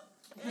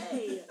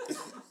 Hey.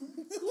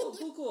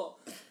 Cool.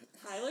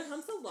 Tyler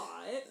hunts a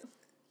lot.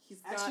 He's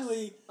got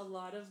Actually, a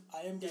lot of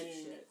I am dead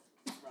getting shit.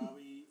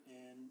 Robbie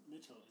and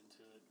Mitchell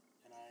into it,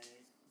 and I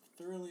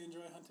thoroughly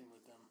enjoy hunting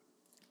with them.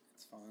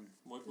 It's fun.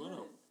 What, Good.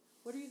 no.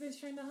 What are you guys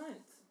trying to hunt?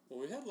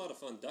 Well, we had a lot of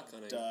fun duck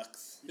hunting.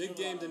 Ducks. Big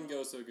game didn't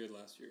go so good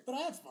last year. But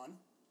I had fun,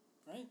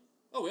 right?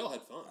 Oh, we all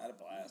had fun. I had a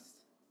blast.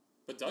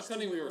 But duck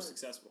hunting, we were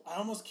successful. I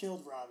almost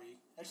killed Robbie.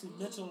 Actually,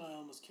 Mitchell and I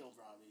almost killed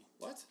Robbie.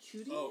 What?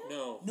 Shooting? Oh,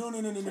 no.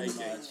 No.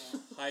 Hiking.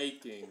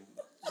 Hiking.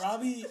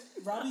 Robbie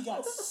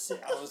got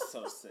sick. I was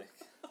so sick.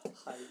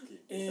 Hiking.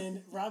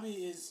 And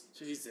Robbie is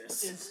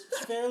Jesus.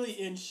 fairly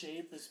in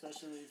shape,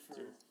 especially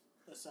for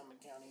a Summit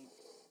County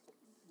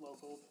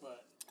local,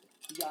 but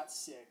he got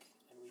sick,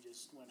 and we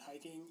just went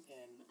hiking,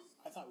 and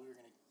I thought we were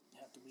going to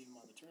have to leave him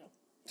on the trail.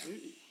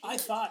 I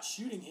thought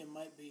shooting him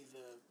might be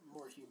the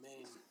more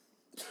humane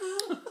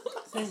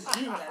thing to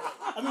do.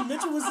 I mean,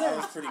 Mitchell was I there.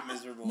 was pretty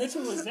miserable.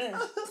 Mitchell was there.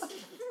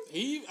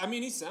 He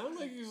sounded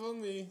like he was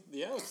on the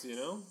outs, you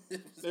know?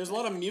 There's a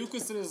lot of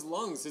mucus in his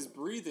lungs. His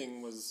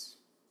breathing was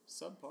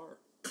subpar.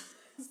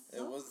 It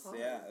was,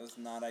 it was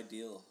not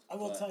ideal. I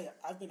will but tell you,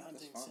 I've been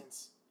hunting fun.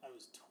 since I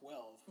was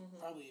 12,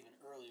 probably even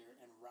earlier,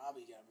 and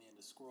Robbie got me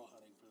into squirrel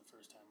hunting for the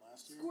first time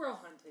last year. Squirrel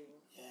hunting.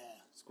 Yeah.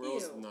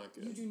 Squirrel's Ew. not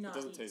good. You do not It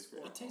doesn't eat taste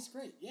great. squirrel. It tastes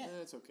great, yeah.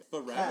 Yeah, it's okay.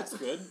 But rabbit's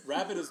good.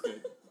 Rabbit is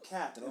good.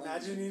 Cat, Don't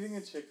imagine eat. eating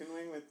a chicken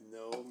wing with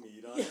no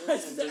meat on Yeah, it and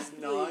just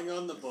exactly. gnawing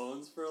on the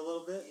bones for a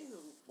little bit. Ew.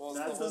 Well,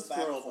 That's the a whole back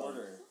squirrel bone.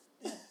 quarter.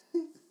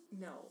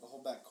 No. The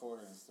whole back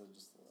quarter instead of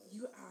just the leg.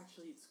 You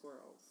actually eat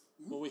squirrels.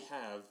 Well, we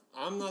have.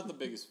 I'm not the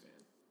biggest fan.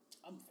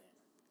 I'm a fan.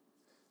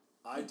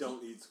 I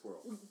don't eat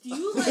squirrels. Do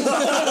you like...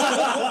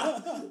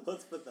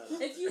 Let's put that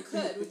out. If you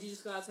could, would you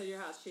just go outside your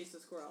house, chase a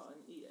squirrel,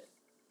 and eat it?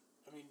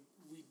 I mean,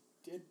 we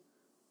did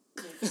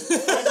make it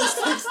 5 or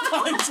 6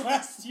 times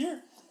last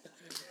year.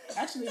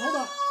 Actually, hold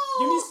on.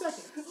 Give me a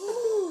second.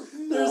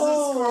 There's a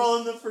squirrel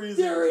in the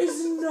freezer. There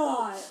is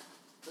not.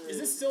 Is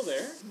it still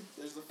there?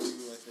 There's the food,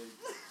 I think.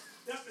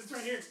 Yep, it's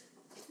right here.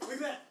 Look at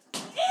that.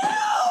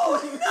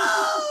 Ew!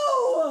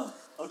 No!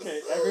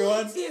 Okay,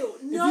 everyone. Ew!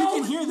 No!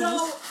 can hear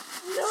no!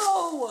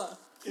 No!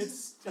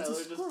 It's Tyler a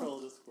just squirrel.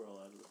 pulled a squirrel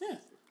out of the Yeah.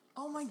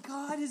 Oh my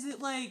god, is it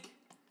like...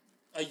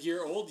 A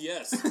year old?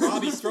 Yes.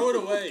 Robbie, throw it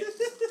away.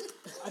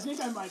 I think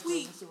I might throw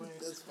this away.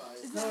 That's fine.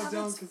 Is No, it have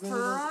don't, its 'cause then fur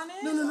it'll- on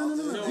it? No. No,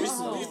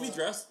 Oh. we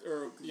dressed,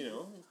 or, you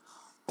know.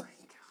 Oh my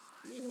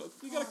god.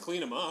 You gotta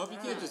clean them up. You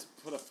can't just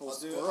put a full I'll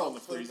do it. squirrel I'll in the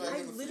put it freezer. back I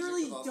in the freezer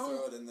literally 'cause I'll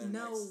throw it in there don't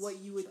know next what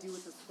you would do time.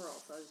 with a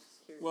squirrel, so I was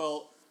just curious.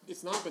 Well,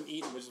 it's not been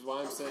eaten, which is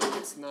why I'm saying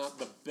it's not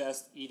the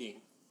best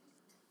eating.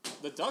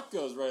 The duck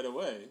goes right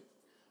away.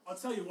 I'll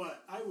tell you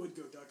what, I would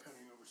go duck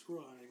hunting over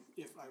squirrel hunting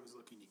if I was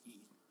looking to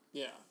eat.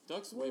 Yeah,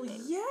 duck's way Well,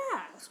 better.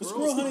 yeah. But Squirrel's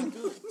squirrel not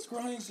hunting, good.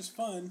 squirrel hunting is just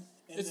fun,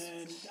 and It's-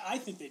 then I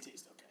think they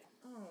taste okay.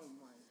 Oh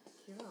my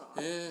god.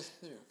 Eh,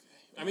 they're okay.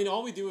 I mean,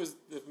 all we do is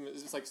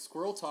it's like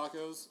squirrel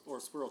tacos or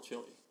squirrel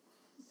chili.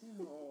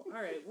 Ew.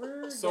 Alright,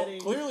 we're So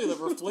getting... clearly that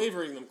we're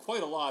flavoring them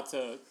quite a lot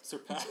to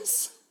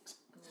surpass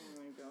Oh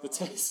my god. the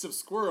taste of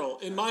squirrel,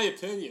 in my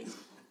opinion.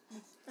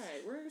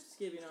 Alright, we're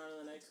skipping on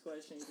to the next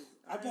question because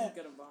I I'm bet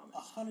gonna vomit.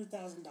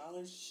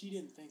 $100,000, she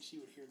didn't think she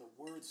would hear the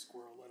word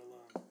squirrel, let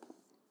alone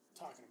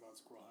talking about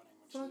squirrel hunting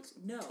when Fuck she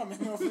no. was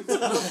coming over to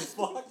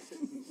Fuck.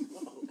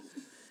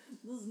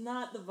 This is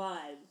not the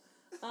vibe.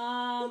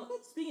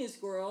 Speaking of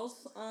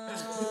squirrels,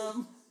 what's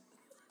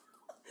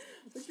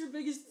your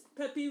biggest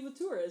pet peeve with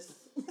tourists?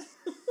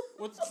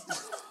 What's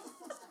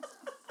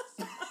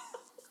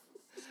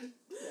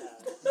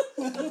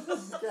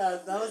Yeah,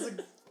 that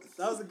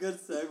was a good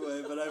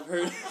segue, but I've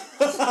heard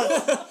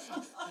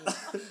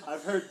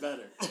I've heard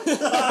better.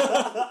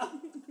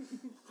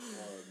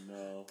 Oh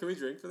no. Can we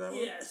drink for that one?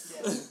 Yes.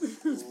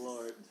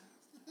 Lord.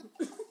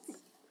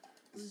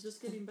 This is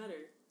just getting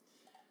better.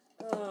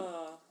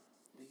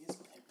 biggest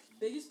pet peeve.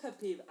 Biggest pet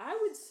peeve. I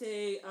would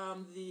say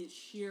the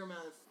sheer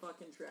amount of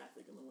fucking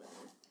traffic in the winter.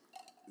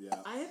 Yeah.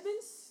 I have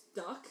been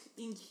stuck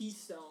in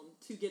Keystone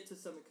to get to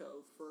Summit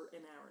Cove for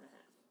an hour and a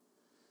half.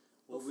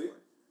 Well, Before.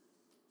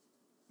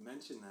 we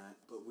mentioned that,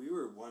 but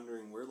we're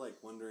wondering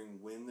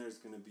when there's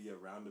going to be a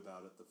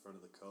roundabout at the front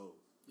of the cove.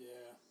 Yeah.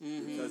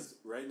 Mm-hmm. Because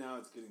right now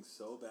it's getting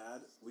so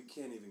bad, we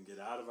can't even get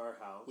out of our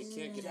house. We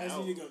can't You get guys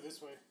out. need to go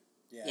this way.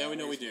 Yeah, we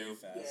know we it's way do.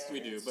 fast. Yeah, We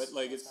do, that's- but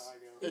like that's it's how I go.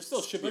 there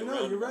still should be But a no,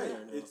 you're roundabout right.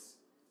 there now.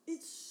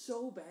 It's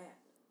so bad.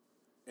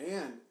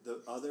 And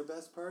the other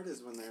best part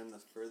is when they're in the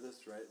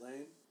furthest right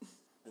lane,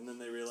 and then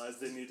they realize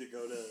they need to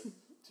go to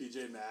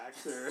TJ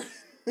Maxx or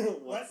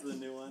what's the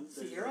new one?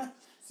 Sierra?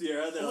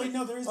 Sierra. They're Oh, like, wait,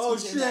 no, there is oh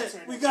TJ shit, Maxx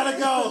right we next gotta to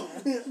go.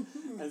 it.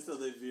 And so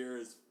they veer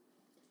as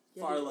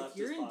Yeah, far dude, left if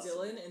you're as in possible.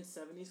 Dillon and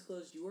 70's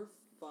closed, you are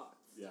fucked.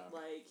 Yeah.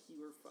 Like,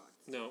 you are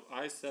fucked. No,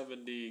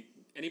 I-70,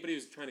 anybody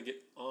who's trying to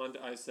get onto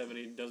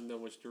I-70 doesn't know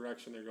which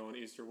direction they're going,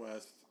 east or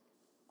west,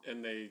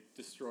 and they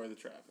destroy the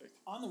traffic.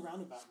 On the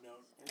roundabout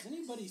note, has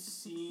anybody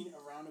seen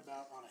a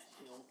roundabout on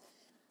a hill?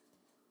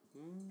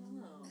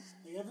 Oh.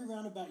 Like every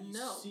roundabout you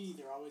No. see,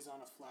 they're always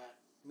on a flat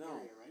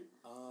area,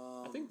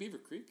 right? I think Beaver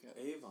Creek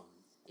had it. Avon.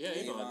 Yeah,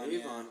 Avon.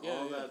 Avon. Yeah,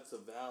 All yeah. that's a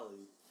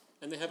valley.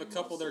 And they have a And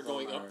couple most there of them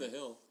going up are- the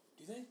hill.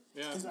 Do they?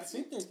 Yeah. Because I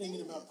think they're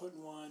thinking about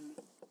putting one.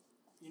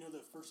 You know, the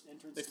first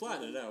entrance. They to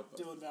flattened it out, but-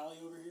 Dillon Valley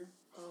over here,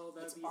 Oh,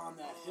 that'd It's be on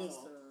that hill.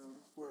 awesome.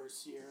 where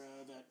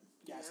Sierra, that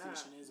gas Yeah,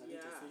 station is. I think yeah.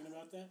 they're thinking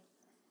about that.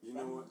 You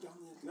know what?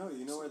 No,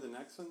 you know where the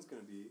next one's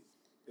gonna be?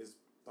 Is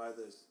by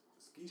this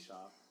ski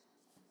shop,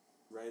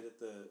 right at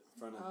the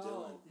front of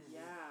Dillon.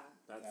 Yeah.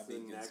 That's That'd be the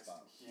a good next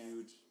spot.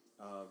 huge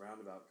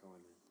roundabout going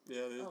in.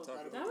 Yeah, they Oh,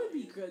 talked about that would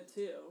be good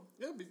too.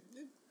 Yeah,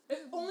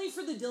 Only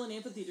for the Dillon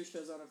Amphitheater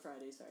shows on a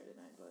Friday, Saturday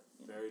night, but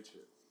you know, Very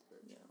true.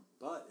 Very you true. know.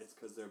 But it's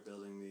because they're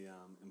building the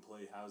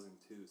employee housing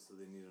too, so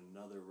they need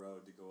another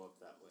road to go up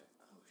that way.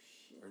 Oh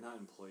shit. Or not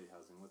employee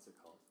housing. What's it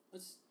called?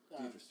 Let's.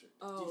 Deed restrict.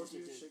 Oh, Deed Deed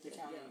restricted, restricted, the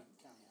county,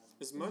 yeah. county housing.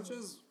 as much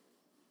as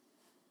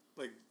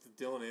like the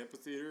Dillon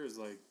Amphitheater has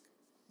like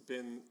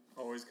been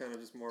always kind of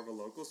just more of a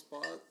local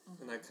spot,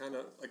 and I kind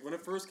of like when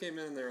it first came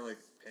in, they were like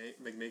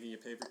making you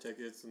pay for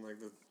tickets and like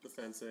the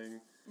fencing.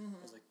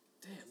 I was like,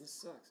 damn, this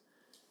sucks.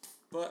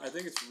 But I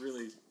think it's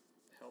really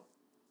helped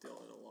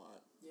Dillon a lot.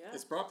 Yeah.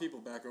 It's brought people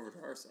back over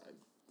to our side.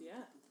 Yeah.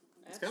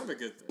 It's kind of a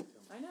good thing.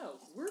 I know.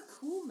 We're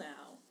cool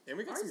now. And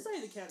we got Our some side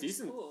of the county's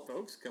decent cool.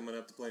 folks coming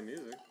up to play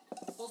music.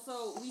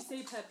 Also, we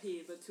say pet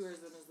peeve, but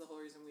tourism is the whole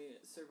reason we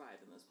survive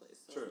in this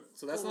place. So True.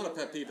 So that's fully not a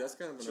aware pet of peeve. that. That's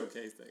kind of an Sure.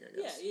 okay thing, I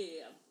Yeah, guess.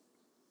 yeah.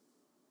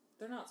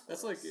 They're not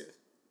squirrels. That's like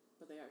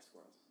But they are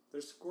squirrels.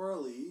 They're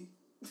squirrely.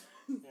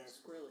 Yeah.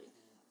 Squirrely.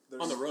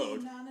 They're on the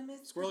road.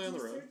 Anonymous Squirrely on the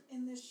producer road.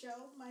 in this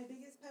show, my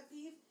biggest pet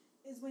peeve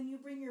is when you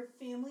bring your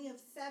family of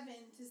 7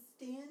 to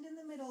stand in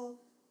the middle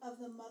of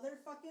the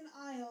motherfucking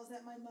aisles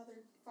at my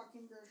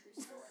motherfucking grocery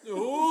store.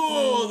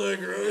 Ooh, the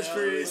grocery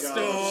There we go.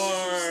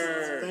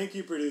 store. Thank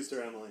you,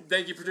 producer Emily.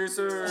 Thank you,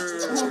 producer.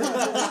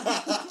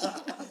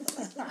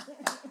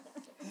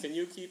 Can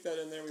you keep that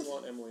in there? We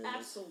want Emily in this.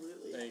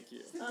 Absolutely. Thank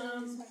you.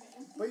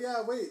 But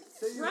yeah, wait.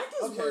 Say you Breck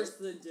is okay. worse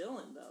than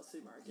Dillon, though,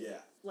 Supermarket. Yeah.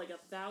 Like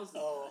 1,000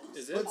 Oh. times.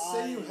 Is it? But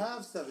say you I-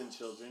 have 7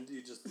 children, do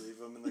you just leave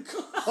them in the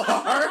car?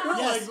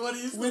 Yes, Like, what are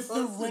you with the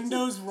supposed to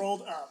windows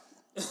rolled up.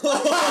 do?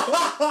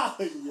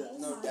 Yes.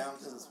 No, down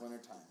because it's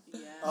wintertime. Yeah.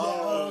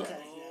 Oh, okay.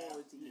 Oh, Yeah.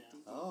 deep, Yeah.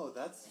 deep. Oh,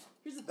 that's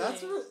Here's the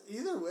that's thing.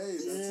 either way.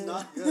 That's Yeah.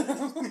 not good.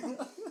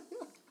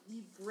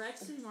 The Breck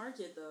City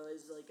Market, though,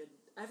 is like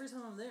every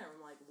time I'm there,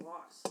 I'm like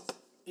lost.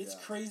 It's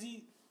Yeah. crazy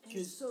And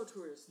because it's so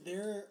touristy.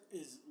 there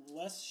is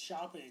less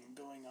shopping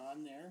going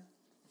on there,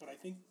 but I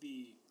think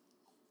the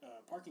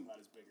parking lot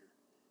is bigger.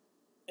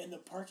 And the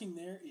parking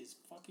there is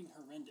fucking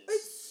horrendous.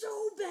 It's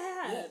so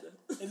bad.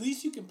 At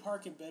least you can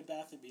park in Bed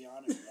Bath &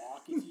 Beyond and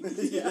walk if you need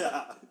to.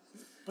 Yeah.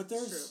 But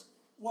there's, True.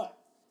 what,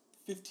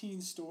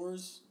 15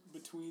 stores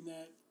between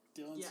that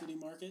Dillon Yeah. City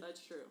Market? That's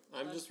true.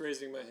 I'm That's just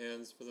raising my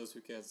hands for those who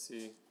can't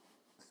see.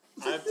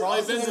 I've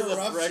probably been to the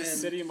Interruption. Breck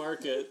City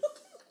Market.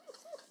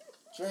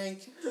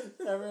 Drink.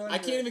 I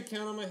can't even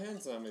count on my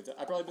hands how many times.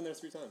 I've probably been there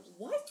 3 times.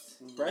 what?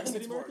 Breck I think City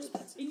it's more Market?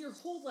 expensive. In your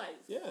whole life?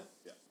 Yeah.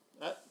 Yeah.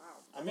 Wow.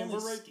 I mean, I've we're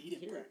only right skied at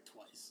here. Breck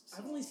twice.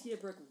 I've so- only skied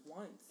at Breck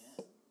once.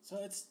 Yeah. So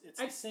it's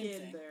I've the same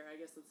skied thing. there. I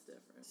guess that's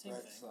different. Same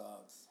Breck thing.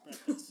 sucks.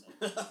 Breck does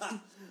suck.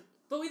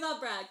 But we love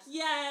Breck.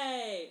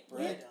 Yay!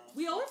 Breck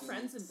We all have fucking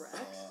friends in Breck.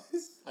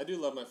 sucks. I do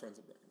love my friends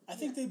at Breck. I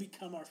think they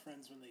become our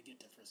friends when they get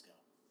to Frisco.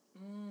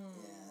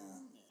 Yeah.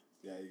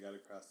 Yeah, you gotta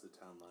cross the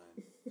town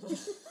line.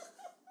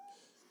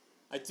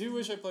 I do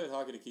wish I played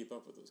hockey to keep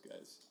up with those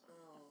guys. Oh,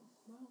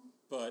 well.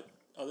 But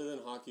other than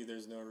hockey,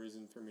 there's no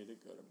reason for me to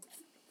go to.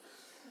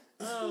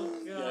 Oh,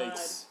 God.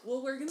 Yikes.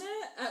 Well, we're gonna,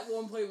 at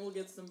one point, we'll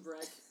get some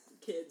Breck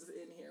kids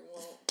in here.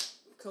 Well,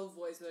 Cove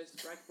Boyzzzz versus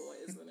Breck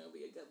Boys, and it'll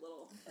be a good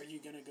little... Are you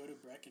gonna go to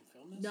Breck and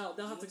film this? No,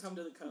 they'll have to come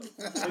to the Cove.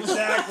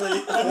 Exactly.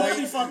 That would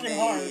be fucking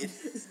hard.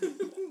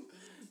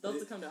 They'll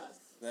have to come to us.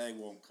 They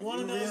won't You come.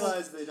 wanna You know?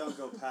 realize they don't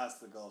go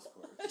past the golf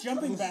course.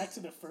 Jumping back to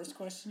the first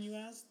question you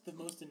asked, the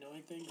most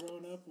annoying thing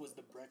growing up was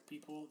the Breck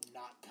people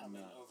not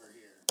coming over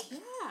here.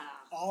 Yeah.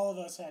 All of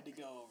us had to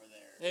go over there.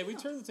 Hey, we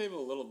turned the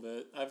table a little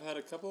bit. I've had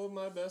a couple of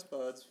my best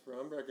buds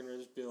from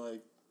Breckenridge be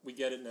like, "We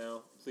get it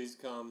now. Please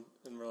come."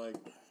 And we're like,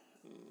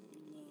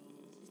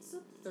 It's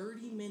a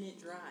 30-minute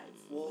drive.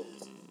 Well,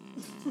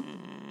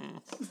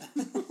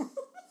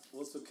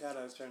 so Kat,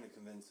 I was trying to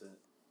convince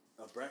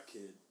a Breck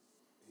kid,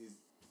 he's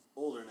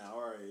older now,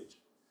 our age,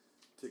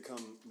 to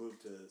come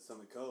move to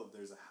Summit Cove.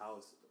 There's a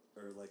house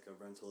or like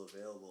a rental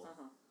available,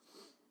 Uh-huh.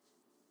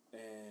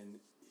 and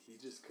he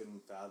just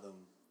couldn't fathom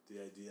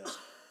the idea.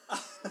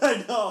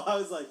 I know. I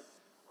was like,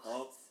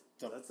 oh,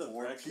 The that's a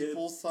poor Breck kid.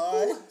 people's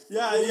side.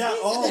 Yeah, yeah.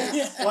 Oh,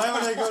 why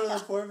would I go to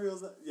the poor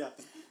people's? Yeah,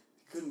 he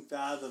couldn't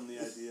fathom the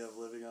idea of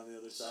living on the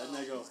other side. And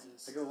I go,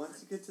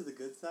 once you get to the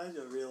good side,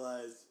 you'll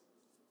realize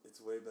it's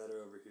way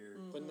better over here.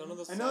 "But none of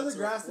the I know the sides are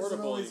grass isn't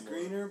affordable always anymore."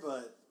 greener,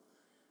 but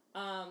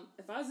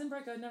If I was in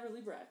Breck, I'd never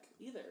leave Breck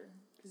either.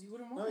 Because you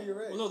wouldn't want no, it. you're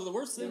right. Well, no, the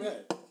worst thing You're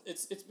right.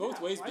 it's both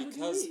Yeah, ways why would you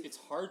because leave? it's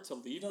hard to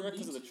leave don't Breck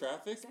because of need the to.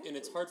 traffic, and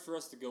it's Exactly. hard for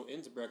us to go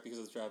into Breck because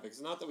of the traffic.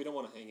 It's not that we don't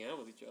want to hang out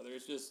with each other.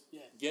 It's just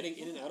Yeah. getting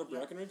in and out of Yeah.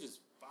 Breckenridge is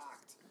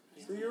fucked.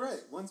 So you're right.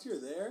 Once you're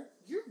there,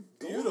 You're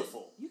golden.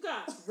 beautiful. You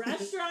got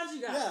restaurants,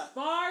 you got Yeah.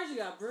 bars, you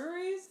got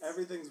breweries.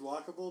 Everything's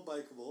walkable,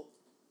 bikeable.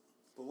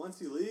 But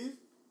once you leave,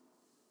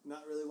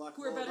 not really walkable.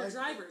 Who are better bikeable.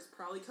 drivers?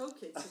 Probably Cove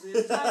kids because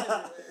they drive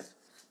everywhere.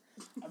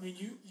 I mean,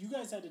 you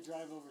guys had to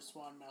drive over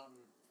Swan Mountain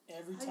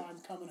every time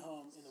coming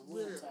home in the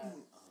winter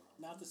time.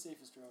 Not the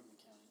safest road in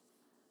the county.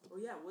 Oh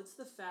yeah, what's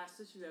the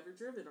fastest you've ever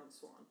driven on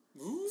Swan?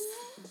 Ooh.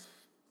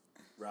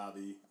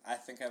 Robbie. I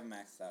think I've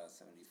maxed out at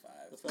 75.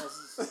 The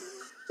fastest.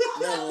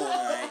 No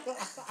lie.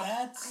 That's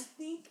I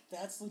think.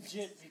 that's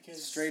legit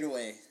because Straight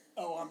away.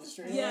 Oh, on the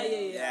straight. Yeah.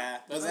 Yeah.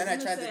 But I was then I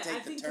gonna tried say, to I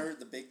take think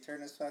the big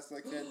turn as fast as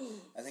I could.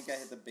 I think I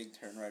hit the big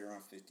turn right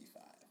around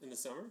 55. In the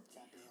summer?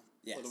 Goddamn.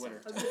 Yeah. Or the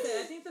winter? I was gonna say,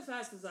 I think the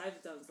fastest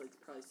I've done is like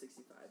probably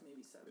 65,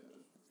 maybe 70.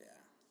 Yeah.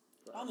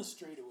 But On the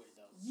straightaway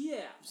though.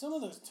 yeah, Some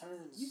of those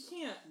turns. you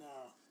can't. No.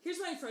 Here's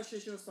my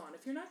frustration with Swan.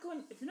 If you're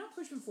not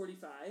pushing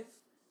 45,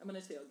 I'm gonna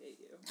tailgate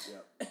you.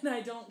 Yep. And I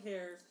don't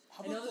care.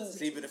 How I know about that's the-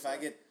 See, but if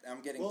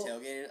I'm getting Well-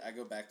 tailgated, I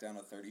go back down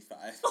to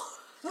 35.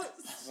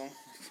 So,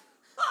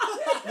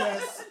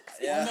 Yes.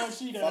 yeah. I know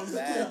she Fuck does.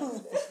 that.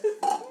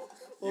 Well,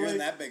 You're in wait,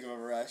 that big of a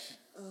rush.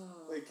 Oh.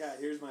 wait, Kat,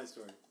 here's my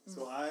story.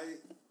 So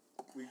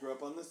we grew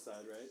up on this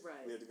side, right?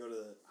 Right. We had to go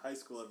to high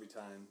school every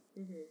time.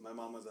 Mm-hmm. My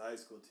mom was a high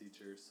school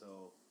teacher,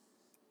 so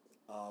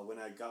when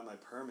I got my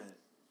permit,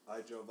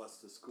 I drove us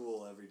to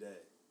school every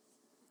day.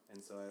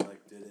 And so I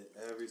did it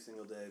every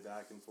single day,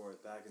 back and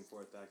forth, back and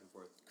forth, back and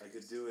forth. I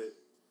could do it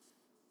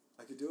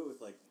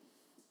with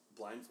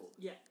blindfold.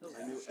 Yeah.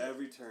 Okay. I knew Sure.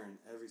 every turn,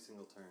 every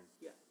single turn.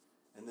 Yeah.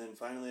 And then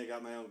finally I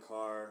got my own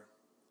car.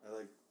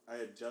 I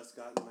had just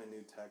gotten my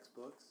new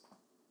textbooks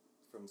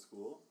from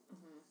school.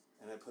 Mm-hmm.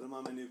 And I put them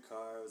on my new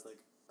car. I was like,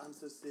 I'm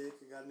so sick.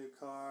 I got a new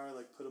car.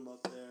 Put them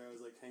up there. I was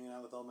hanging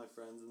out with all my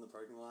friends in the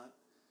parking lot.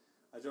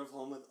 I drove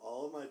home with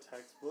all of my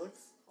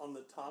textbooks on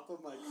the top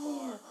of my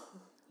car.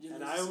 You And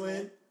didn't I lose a went,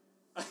 single-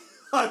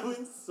 I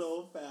went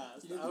so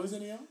fast. You didn't lose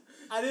any of them?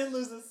 I didn't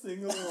lose a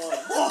single one.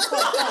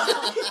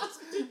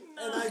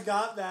 And I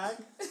got back,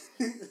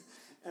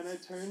 and I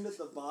turned at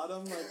the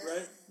bottom,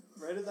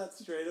 right at that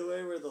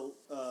straightaway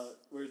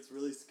where it's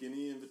really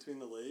skinny in between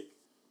the lake,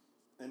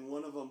 and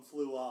one of them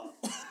flew off.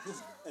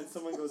 And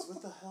someone goes,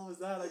 "What the hell was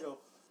that?" I go,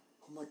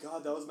 "Oh my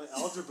god, that was my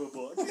algebra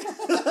book."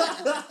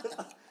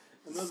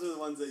 And those are the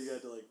ones that you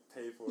had to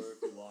pay for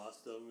if you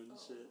lost them and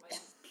shit. Oh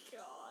my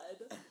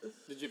god.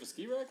 Did you have a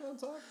ski rack on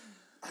top?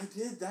 I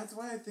did. That's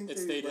why I think It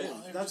they stayed in. Oh,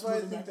 they were That's just why I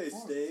moving think back they and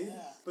forth. stayed.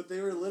 Yeah. But they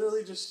were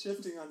literally just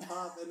shifting on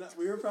top, and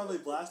we were probably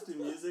blasting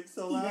music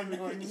so loud we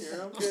couldn't hear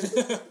them.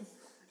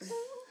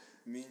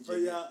 Me and But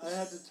Jimmy. yeah, I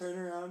had to turn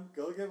around,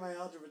 go get my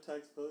algebra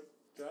textbook,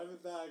 drive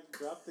it back,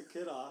 drop the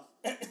kid off.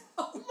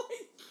 Oh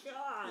my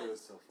god. It was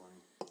so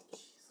funny.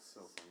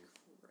 So funny.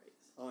 Christ.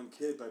 Oh, and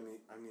kid, I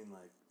mean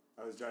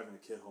I was driving a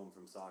kid home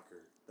from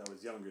soccer that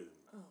was younger than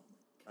me.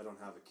 Oh. I don't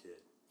have a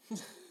kid.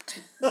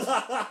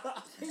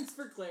 Thanks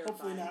for clarifying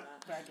Hopefully that.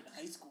 not back in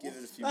high school. Give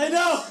it a few I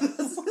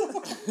months.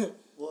 know!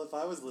 Well, if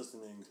I was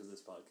listening to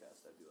this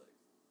podcast, I'd be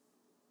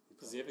like,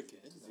 Does he have a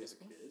kid? Does he have a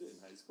kid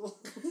in high school?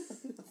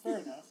 Fair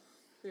enough.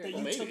 Fair That enough.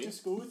 you maybe. took to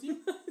school with you?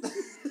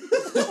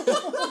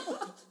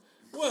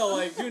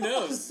 Well, who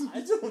knows?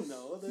 I don't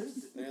know.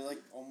 They're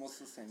almost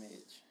the same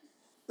age.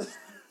 That'd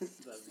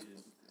be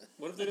it.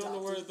 What if they don't know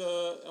where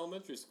the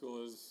elementary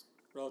school is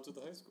relative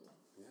to high school?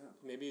 Yeah.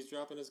 Maybe he's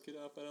dropping his kid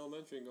off at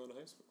elementary and going to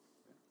high school.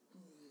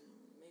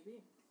 Maybe.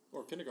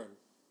 Or kindergarten.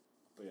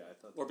 But yeah, I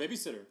thought. Or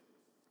babysitter.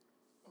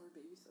 Or a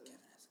babysitter. Kevin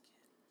has a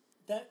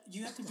kid. That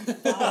you have to be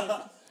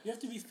 5. You have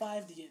to be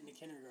 5 to get into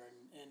kindergarten,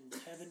 and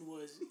Kevin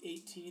was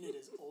 18 at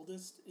his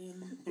oldest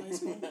in high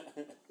school.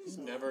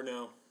 So, Never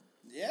know.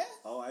 Yeah?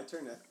 Oh, I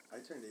turned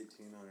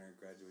 18 on our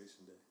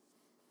graduation day.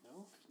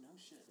 No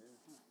shit.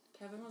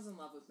 Kevin was in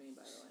love with me,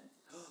 by the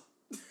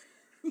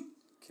way.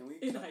 Can we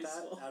In cut high that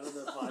school. out of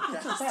the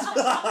podcast?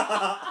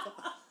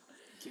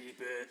 Keep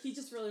it. He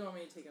just really wanted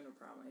me to take him to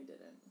prom, and I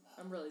didn't.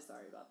 I'm really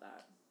sorry about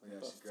that. Yeah,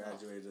 she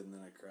graduated and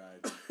then I cried.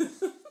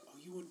 Oh,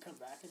 you wouldn't come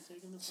back and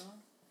take him to prom?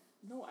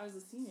 No, I was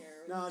a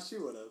senior. No, she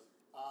would have.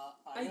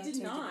 I got did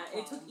taken to not. It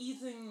took prom.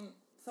 Ethan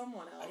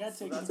someone else. I got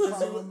taken That's to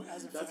 'cause you prom went-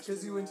 as a That's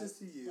because you freshman went to when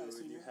see you got a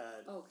and you senior.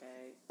 had.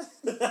 Okay.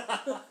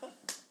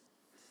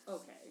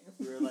 Okay.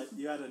 You were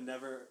you had a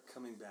never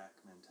coming back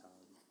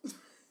mentality.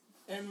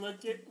 And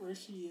look at where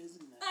she is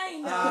now. I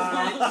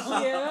know. Isn't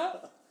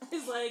that cute?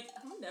 He's like,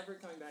 I'm never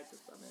coming back to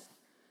Summit.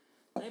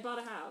 And I bought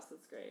a house.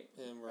 That's great.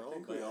 And we're I all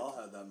think we back. all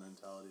had that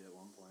mentality at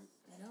one point.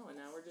 I know, and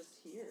now we're just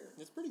here.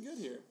 It's pretty good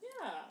here.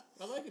 Yeah.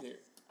 I like it here.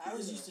 I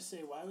always used to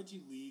say, why would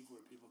you leave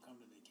where people come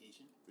to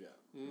vacation? Yeah.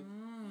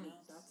 Mm. know?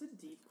 That's a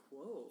deep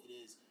quote. It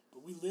is.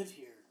 But we live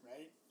here,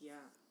 right?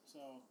 Yeah. So,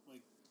 why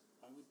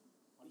would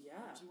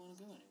you want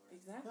to go anywhere?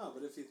 Exactly. No,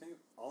 but if you think,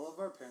 all of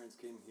our parents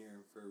came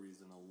here for a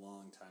reason a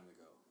long time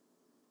ago.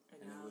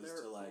 And And now it was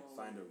they're to all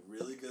find a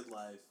really good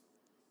life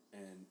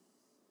and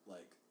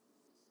live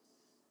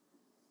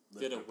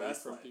Get their away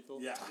best from life.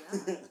 people. Yeah.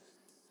 Yeah.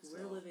 So-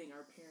 We're living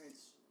our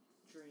parents'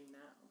 dream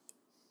now.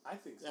 I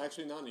think so.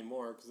 Actually, not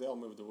anymore, because they all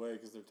moved away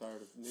because they're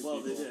tired of new people.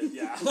 Well, they did,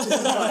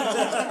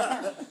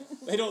 yeah.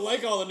 They don't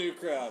like all the new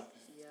crowd.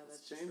 Yeah, that's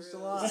It's changed true.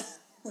 a lot.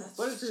 That's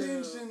But it's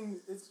true.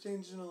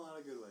 changed in a lot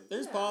of good ways.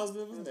 There's Yeah.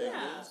 positives and Yeah,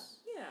 negatives.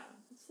 yeah,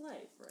 it's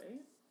life,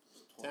 right?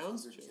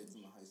 Towns 1,200 change. kids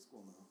in the high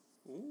school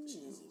now. Ooh.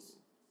 Jesus.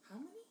 How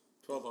many?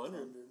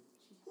 1,200.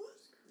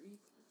 Jeepers creepers.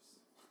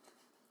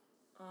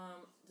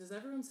 Does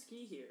everyone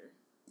ski here?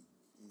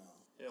 No.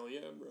 Hell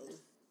yeah, brother.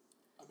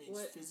 I mean,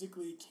 What?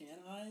 physically, can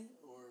I,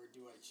 or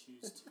do I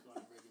choose to on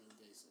a regular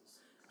basis?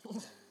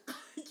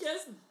 I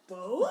guess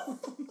both.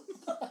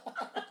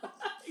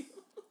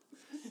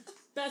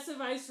 Best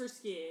advice for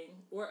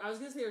skiing, or I was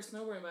gonna say or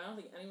snowboarding, but I don't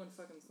think anyone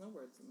fucking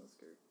snowboards in this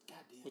group. God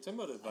damn. We're talking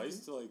about advice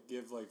to like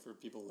give like for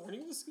people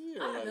learning to ski,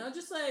 or I don't like know,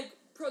 just like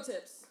pro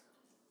tips.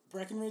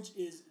 Breckenridge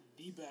is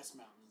the best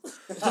mountain.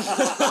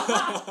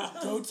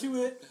 Go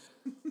to it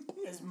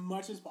as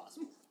much as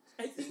possible.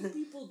 I think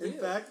people do. In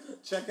fact,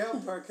 check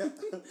out Park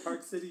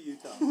City,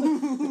 Utah.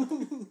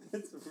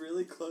 It's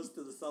really close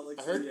to the Salt Lake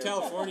I City. heard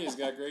California's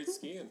got great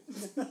skiing.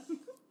 Yeah,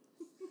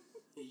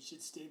 you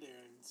should stay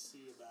there and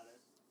see about it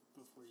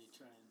before you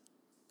try and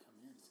come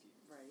here to ski.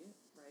 Right.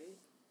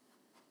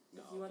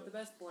 No, If you want the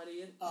best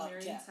bloody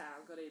Mary in Cat.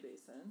 town, go to A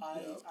Basin.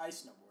 I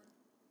snowboard.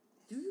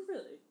 Do you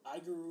really?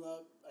 I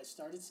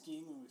started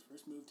skiing when we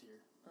first moved here.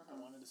 I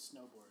wanted to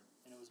snowboard,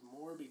 and it was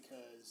more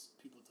because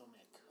people told me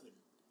I couldn't.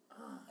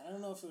 And I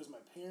don't know if it was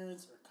my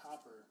parents or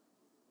Copper,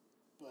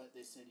 but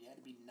they said you had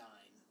to be 9.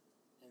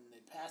 And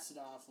they passed it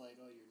off like,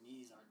 oh, your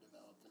knees aren't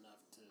developed enough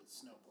to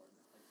snowboard.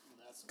 Like, well,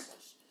 that's some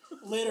bullshit.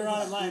 Later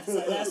on in life, it's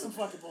like, that's some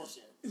fucking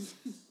bullshit.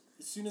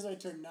 As soon as I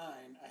turned 9,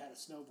 I had a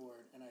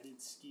snowboard, and I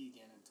didn't ski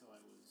again until I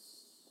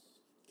was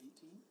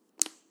 18.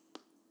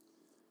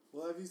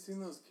 Well, have you seen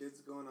those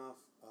kids going off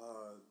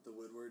the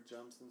Woodward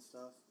jumps and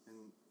stuff?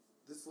 And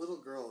this little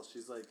girl,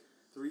 she's like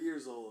 3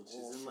 years old.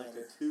 She's in like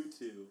a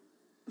tutu.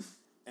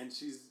 And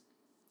she's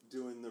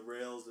doing the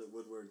rails at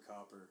Woodward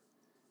Copper.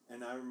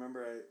 And I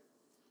remember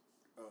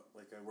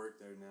I work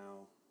there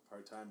now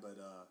part-time, but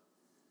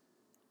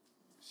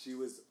she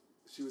was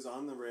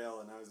on the rail,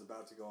 and I was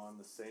about to go on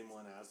the same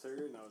one as her,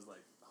 and I was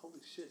like,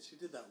 holy shit, she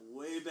did that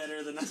way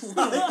better than I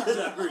could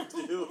ever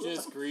do.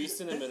 Just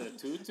greasing him in a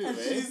tutu, And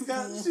eh?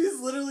 she's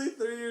literally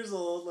 3 years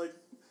old, like,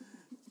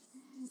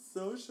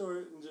 so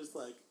short and just,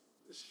 like,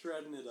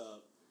 shredding it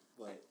up.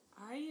 But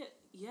I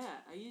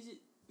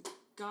usually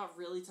got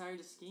really tired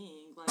of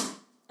skiing. Like,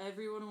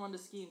 everyone wanted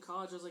to ski in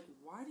college. I was like,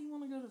 why do you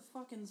want to go to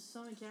fucking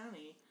Summit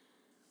County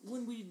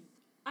when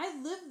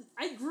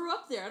I grew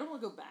up there. I don't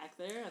want to go back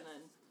there. And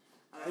then,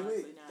 hey,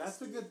 wait,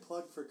 that's a good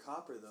plug for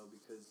Copper, though,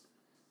 because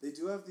they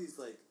do have these,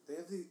 like,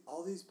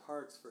 all these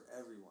parks for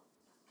everyone.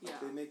 Yeah.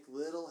 They make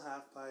little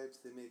half pipes,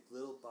 they make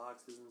little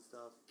boxes and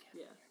stuff.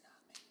 Yeah.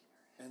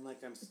 And,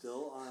 like, I'm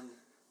still on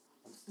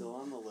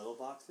the little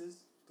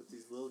boxes, but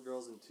these little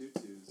girls in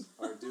tutus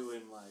are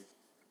doing, like,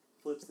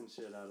 flips and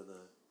shit out of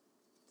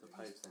the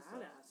pipes and stuff.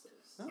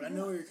 Badasses. But I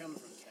know where you're coming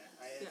from, Kat.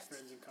 I had Yeah.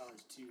 friends in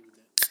college, too,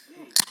 that,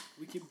 hey,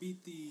 we can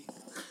beat the...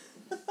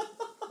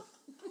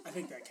 I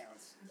think that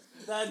counts.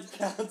 That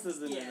counts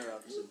as an Yeah.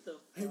 interruption. What the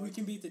Hey, we fuck?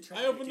 can beat the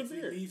traffic opened a if we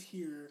beer. leave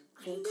here,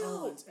 I Fort know.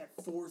 Collins, at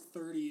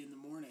 4:30 in the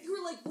morning. You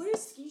were like, what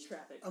is ski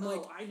traffic? I'm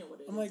like- I know what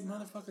it is. I'm like, now.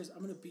 motherfuckers,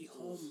 I'm going to be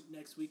home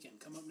next weekend.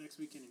 Come up next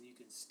weekend and you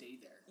can stay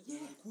there. Yeah.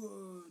 They're like,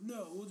 whoa,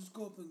 no, we'll just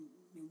go up and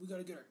we got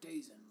to get our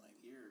days in. Like,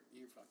 you're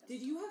fucking...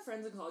 Did you have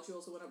friends in college who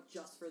also went up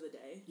just for the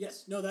day?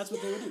 Yes. No, that's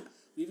what they would do.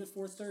 Leave at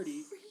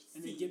 4:30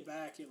 and they Crazy. get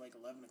back at like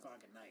 11 o'clock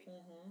at night.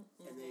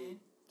 And they...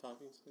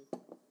 Talking stick.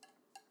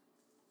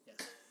 Yes.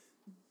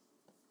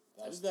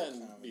 I did that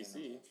in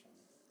BC.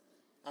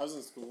 I was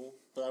in school,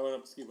 but I went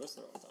up to ski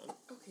Whistler all the time.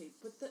 Okay,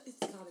 but it's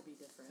gotta be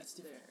different. That's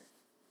different. There.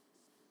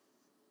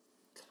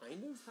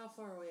 Kind of. How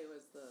far away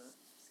was the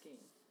skiing?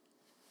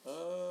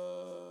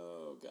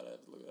 Oh, God, I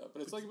have to look it up.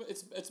 But it's like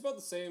it's about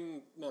the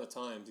same amount of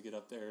time to get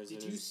up there as Did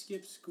it you is.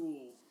 skip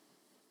school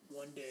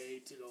one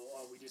day to go,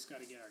 oh, we just got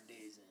to get our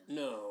days in?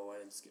 No, I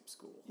didn't skip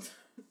school.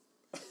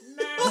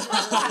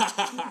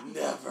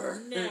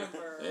 Never.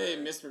 Never. Hey,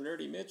 Mr.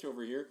 Nerdy Mitch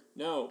over here.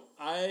 No,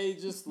 I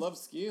just love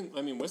skiing.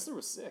 I mean, Whistler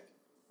was sick.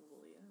 Well,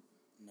 yeah.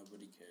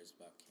 Nobody cares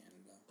about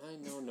Canada. I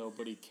know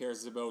nobody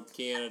cares about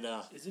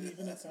Canada. Is it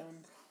even its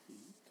own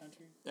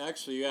country?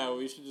 Actually, yeah,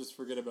 we should just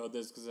forget about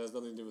this because it has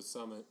nothing to do with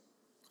Summit.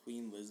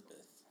 Queen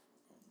Elizabeth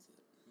owns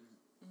it.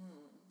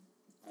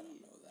 I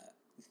don't know that.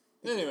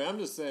 Anyway, I'm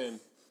just saying,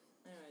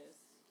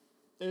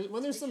 Anyways.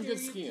 when there's some Make good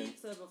sure you skiing.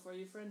 Pizza before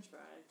you French fry.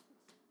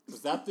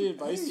 Was that the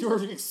advice you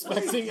were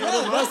expecting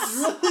out of us?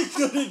 Really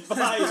good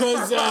advice.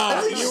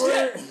 Because you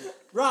were...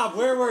 Rob,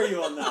 where were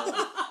you on that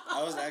one?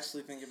 I was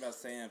actually thinking about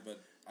saying it,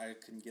 but I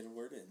couldn't get a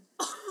word in.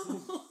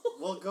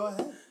 Well, go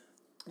ahead.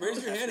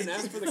 Raise your hand and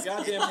ask for the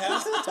goddamn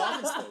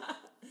talking stick.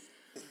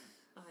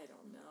 I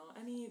don't know.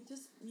 I mean,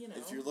 just, you know.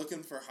 If you're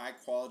looking for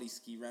high-quality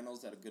ski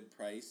rentals at a good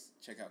price,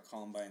 check out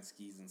Columbine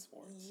Skis and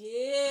Sports.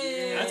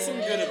 Yeah. That's some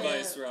good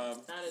advice,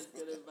 Rob. That is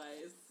good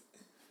advice.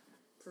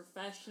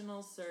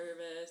 Professional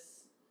service.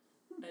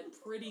 A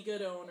pretty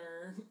good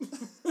owner.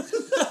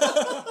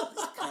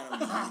 Kind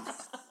of mean.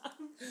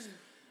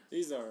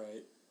 He's all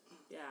right.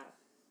 Yeah.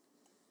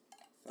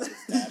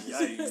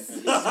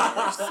 Yikes.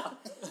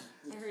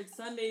 I heard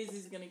Sundays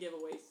he's gonna give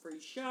away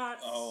free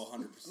shots. Oh,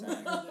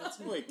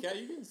 100%. Wait, Kat,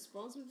 you getting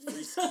sponsored?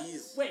 Free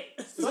skis. Wait.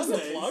 Is this a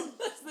plug?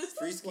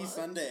 Free ski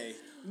Sunday.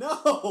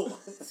 No!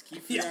 Ski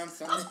free on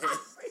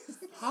Sundays.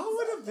 How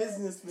would a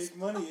business make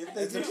money if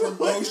they It's a give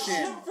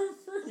promotion. For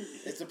free.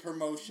 It's a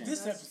promotion.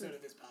 This episode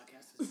of this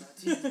podcast is brought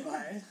to you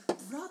by.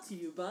 Brought to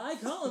you by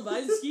Colin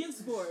buys Ski and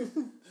Sport.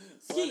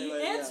 Ski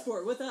anyway, and yeah.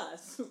 Sport with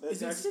us.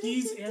 Is it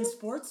skis and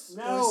sports?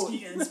 No. Or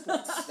ski and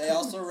sports? They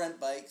also rent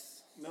bikes.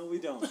 No, we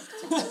don't.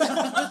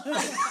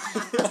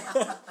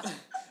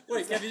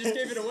 Wait, Kat, you just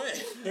gave it away.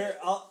 Here,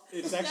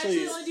 it's We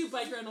actually only do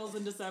bike rentals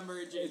in December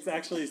and January. it's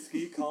actually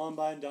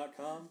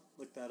skicolumbine.com.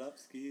 Look that up,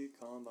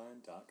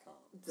 skicolumbine.com.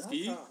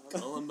 Ski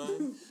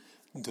Columbine.com.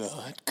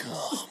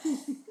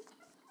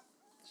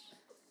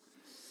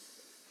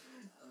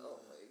 Oh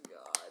my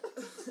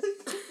god.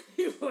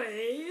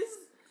 Anyways,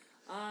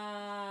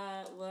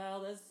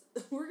 well,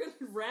 we're gonna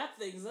wrap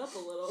things up a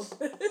little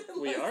bit.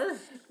 We are?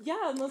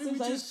 Yeah, unless We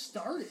there's just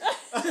started.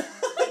 It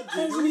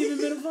hasn't even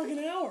been a fucking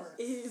hour.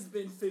 It has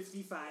been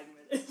 55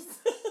 minutes.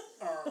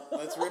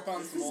 Let's rip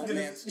on some old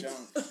man's junk.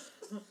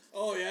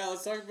 Oh, yeah,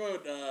 let's talk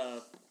about,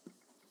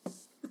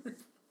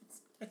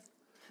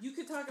 You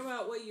could talk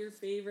about what your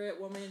favorite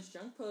one man's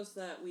junk post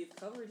that we've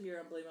covered here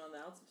on Blame on the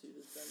Altitude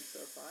has been so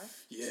far.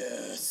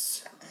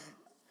 yes.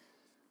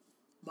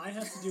 Mine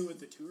has to do with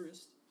the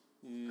tourist.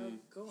 Oh,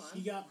 go on.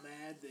 He got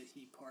mad that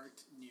he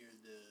parked near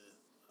the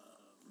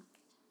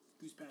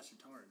Goose Pasture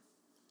Tarn.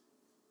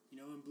 You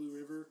know, in Blue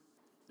River,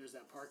 there's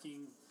that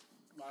parking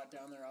lot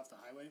down there off the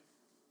highway.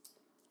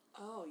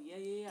 Oh,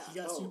 yeah. He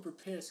got super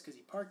pissed because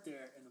he parked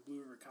there, and the Blue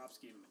River cops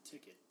gave him a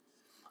ticket.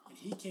 And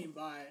he came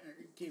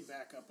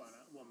back up on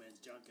a one man's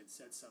junk and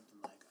said something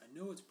like, "I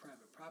know it's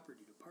private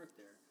property to park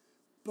there,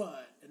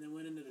 but," and then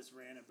went into this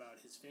rant about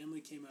his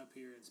family came up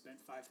here and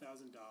spent $5,000,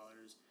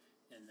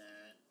 and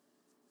that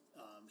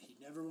he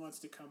never wants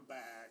to come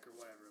back or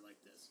whatever like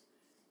this.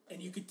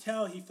 And you could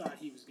tell he thought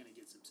he was going to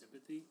get some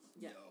sympathy.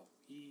 Yeah. No,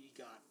 he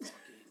got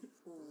fucking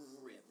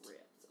ripped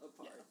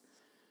apart. Yeah.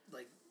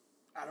 Like,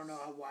 I don't know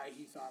why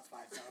he thought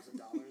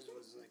 $5,000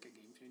 was like a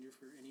game changer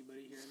for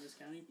anybody here in this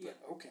county, but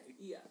okay.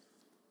 Yeah,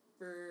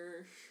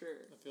 for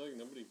sure. I feel like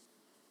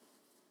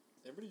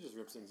everybody just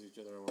rips into each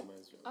other on one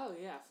man's junk. Oh,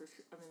 yeah, for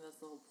sure. I mean, that's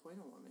the whole point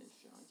of one man's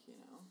junk, you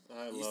know?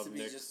 I Used love to be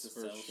Nick's just to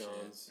versus sell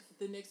Sean's.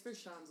 The Knicks vs.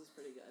 Sean's is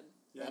pretty good.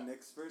 Yeah,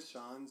 Nick's vs.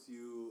 Sean's,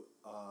 you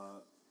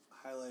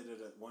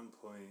highlighted at one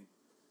point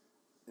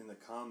in the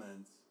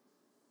comments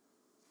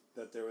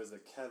that there was a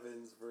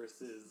Kevin's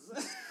versus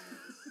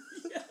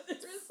Yeah,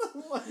 there's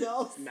someone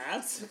else.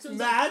 Matt's? So it's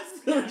Matt's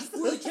versus...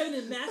 we're the Kevin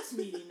and Matt's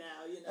meeting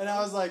now, you know? And I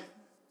was like,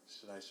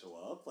 should I show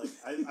up? Like,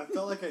 I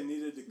felt like I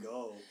needed to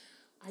go.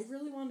 I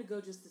really wanted to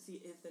go just to see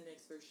if the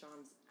Knicks vs.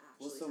 Sean's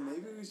actually Well, so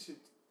happened.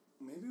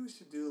 maybe we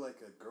should do like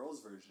a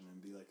girls version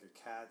and be like a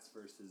Cats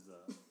versus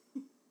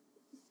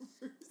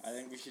I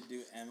think we should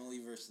do Emily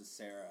versus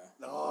Sarah.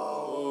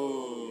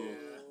 Oh.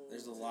 Yeah.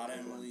 There's a lot of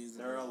Emily's.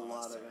 There are a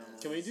lot of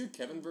Emily's. Can we do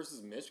Kevin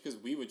versus Mitch? Because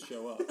we would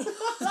show up.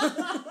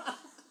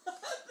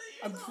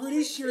 I'm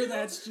pretty sure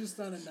that's just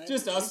on a night.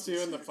 Just us two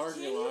in the Can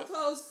parking you lot.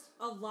 post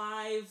a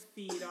live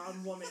feed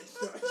on Woman's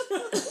Junk?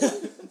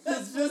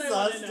 It's just what I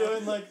wanna us know.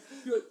 doing like...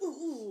 You're like,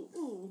 ooh.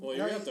 Well,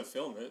 you're going to have to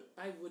film it.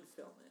 I would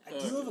film it. I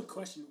do have a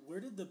question. Where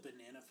did the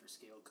banana for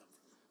scale come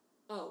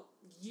from? Oh,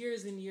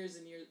 years and years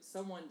and years.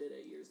 Someone did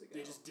it years ago.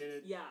 They just did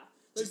it. Yeah.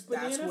 There's Just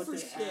that's banana what for they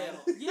scale.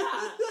 had.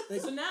 Yeah.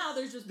 Like, So now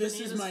there's just This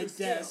bananas is my for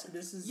scale. desk.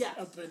 This is Yeah.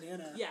 a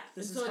banana. Yeah.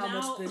 This and is so how now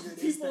much bigger it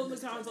is. people than in the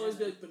this comments always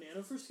be banana. like,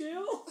 banana for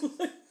scale?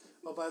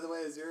 Oh, by the way,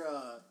 is your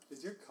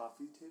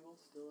coffee table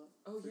still up?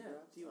 Oh, for yeah.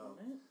 grabs? Do you Oh. want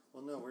it?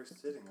 Well, no, we're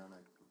sitting on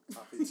a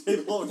coffee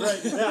table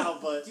right now,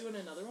 but... Do you want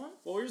another one?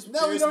 Well, we're just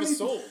No, we don't it's need-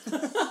 sold.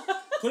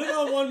 Put it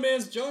on one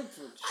man's junk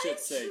for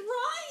shit's I'm sake.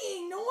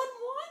 trying. No one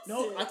wants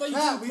No, it. I thought you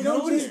Kat, did we don't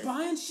Nobody's drink.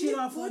 buying shit You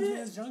off put one it-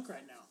 man's junk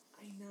right now.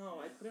 I know.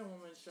 I put it on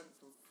Woman's Junk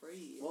for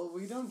free. Well,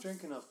 we don't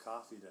drink enough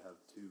coffee to have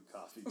 2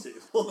 coffee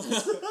tables.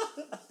 That's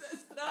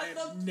not I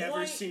have the never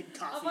point seen of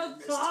coffee a on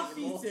this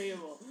coffee table.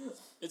 table.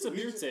 It's a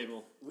beer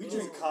table. We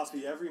drink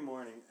coffee every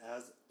morning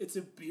as... It's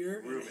a beer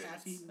and Rubens. a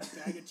half-eaten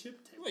bag of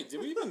chip table. Wait, did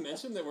we even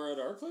mention that we're at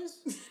our place?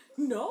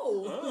 No.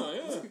 Oh,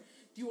 yeah. Do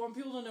you want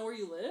people to know where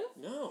you live?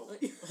 No.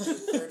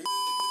 30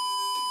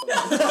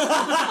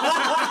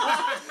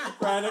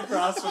 right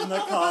across from the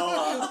call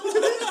up.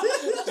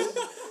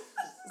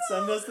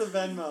 Send us the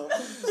Venmo.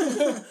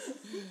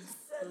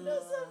 Send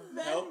us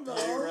a Help Venmo.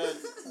 pay rent.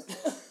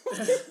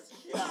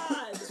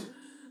 God.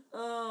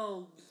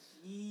 Oh,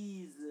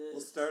 Jesus.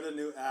 We'll start a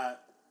new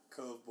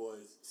 @Cove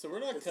Boyzz. So we're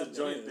not It's a cutting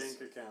joint any of this.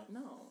 bank account.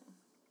 No.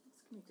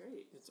 It's going to be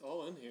great. It's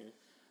all in here.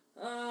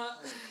 I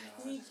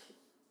think,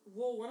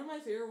 well, one of my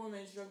favorite One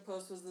Man's Junk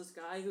posts was this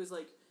guy who was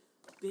like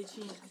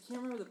bitching. I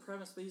can't remember the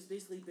premise, but he was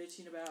basically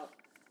bitching about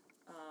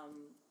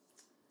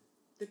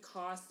the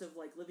cost of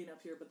like living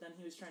up here, but then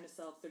he was trying to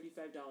sell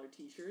 $35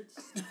 t-shirts.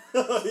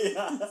 Oh,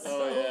 yeah.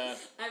 Oh, yeah.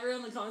 Everyone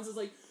in the comments was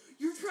like,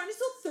 You're trying to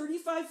sell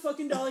 $35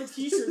 fucking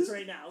t-shirts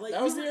right now. Like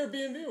That was the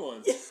Airbnb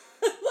one. Yeah,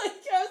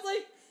 like I was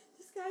like,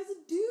 this guy's a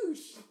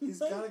douche.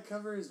 He's like, got to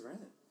cover his rent.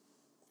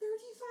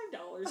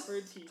 $35 for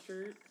a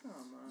t-shirt. Come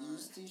on.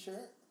 Used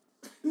t-shirt?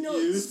 No,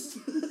 Used.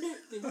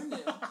 they were new.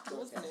 It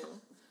was Okay.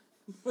 new.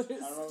 But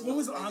it's, I don't know if What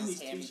was it on this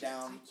these hand me t-shirts?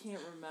 down. I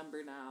can't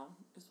remember now.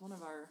 It's one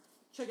of our.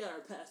 Check out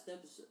our past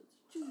episodes.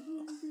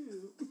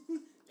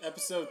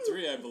 Episode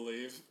 3, I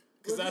believe.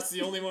 Because that's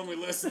the only one we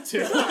listened to.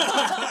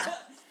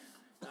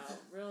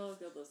 Real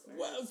good listeners.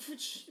 Well, we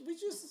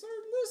just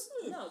started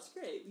listening. No, it's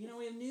great. You know,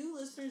 we have new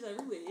listeners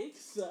every week,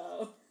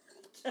 so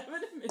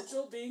Kevin and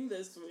Mitchell being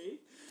this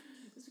week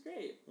is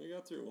great. We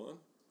got through one.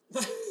 I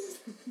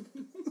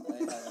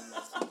haven't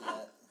listened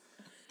yet.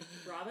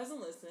 Rob hasn't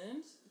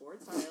listened, or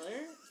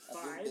Tyler. I've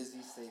been 5.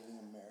 busy saving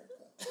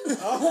America.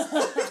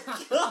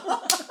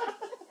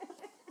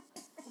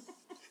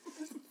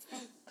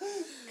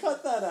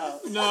 Cut that out.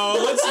 No,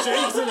 let's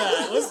drink to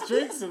that. Let's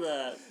drink to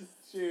that.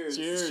 Cheers.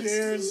 Cheers.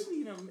 Cheers.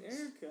 In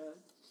America.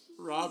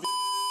 Robbie.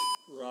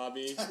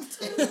 Robbie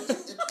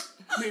America.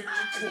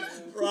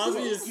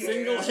 is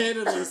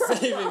single-handedly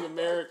saving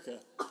America.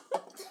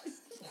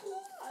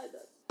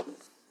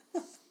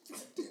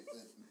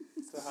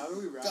 So how do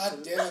we wrap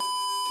God this? damn it.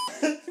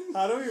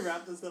 How do we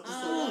wrap this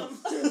episode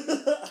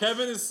up?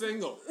 Kevin is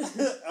single.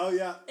 Oh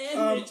yeah.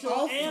 And Mitchell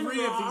All and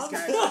 3 Rob. of these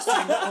guys are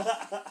single.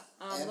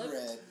 And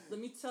red. Let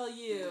me tell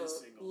you, And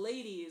single.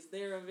 ladies,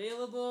 they're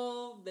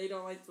available. They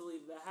don't like to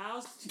leave the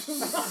house.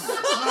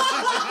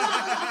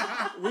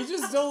 We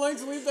just don't like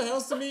to leave the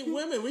house to meet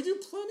women. We do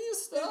plenty of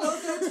They'll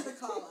stuff. go to the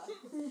Kala.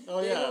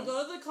 Oh, They yeah. will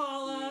go to the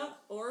Kala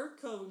or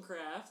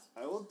Covencraft.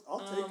 I'll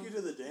take you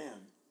to the dam,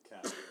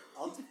 Cat.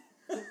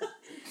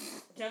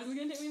 Kevin's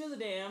gonna take me to the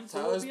dam. So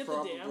Tyler's we'll be at the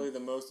probably dam. the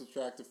most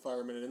attractive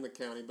fireman in the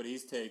county, but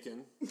he's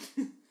taken.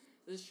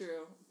 That's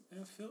true.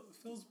 Yeah,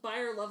 Phil's... By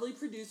our lovely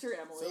producer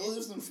Emily. Phil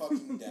lives in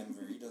fucking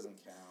Denver. He doesn't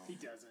He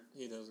count. doesn't.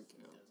 He doesn't He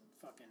count. doesn't.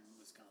 Fucking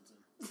Wisconsin.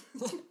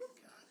 God.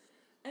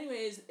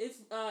 Anyways, if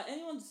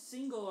anyone's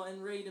single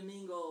and ready to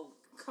mingle,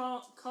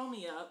 call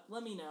me up.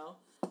 Let me know.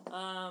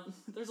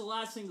 There's a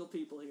lot of single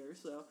people here,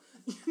 so.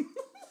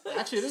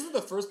 Actually, this is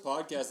the first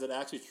podcast that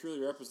actually truly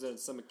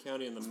represents Summit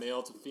County in the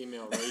male to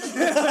female ratio.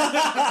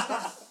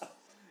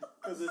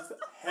 Because it's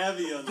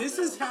heavy on the This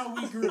male. is how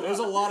we grew There's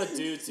a up. lot of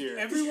dudes here.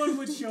 Everyone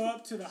would show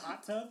up to the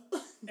hot tub,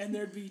 and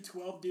there'd be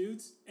 12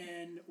 dudes,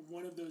 and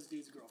one of those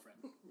dudes' girlfriend.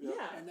 Yeah.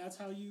 And that's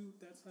how you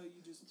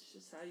just... It's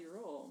just how you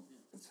roll.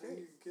 That's how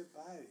you get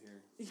by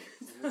here. That's In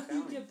the how you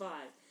county. get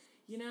by.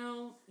 You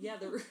know, yeah,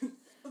 the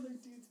Other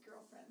dude's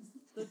girlfriends.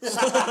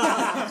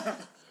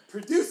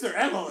 Producer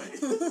Emily.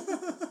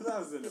 That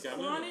was in the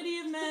Kevin. quantity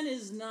of men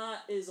is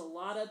a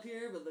lot up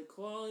here, but the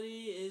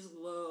quality is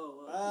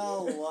low. Up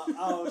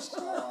Oh, shut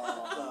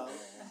Oh. up. here.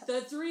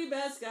 The 3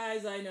 best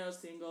guys I know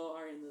single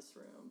are in this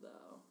room,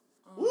 though.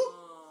 Whoop.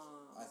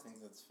 I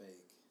think that's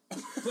fake.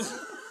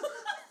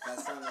 That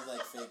sounded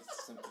like fake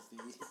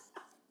sympathy.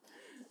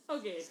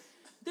 Okay,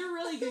 they're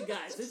really good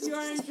guys. If you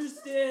are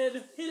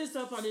interested, hit us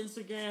up on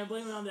Instagram,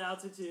 blame it on the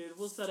altitude.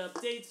 We'll set up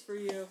dates for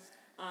you.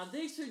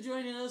 Thanks for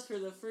joining us for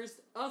the first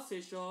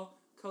official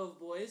Cove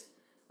Boys.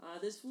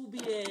 This will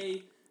be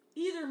a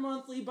either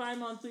monthly,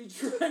 bi-monthly,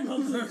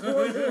 tri-monthly,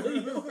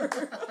 quarterly, or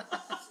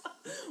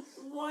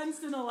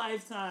once in a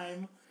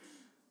lifetime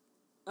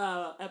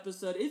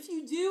episode. If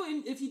you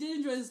did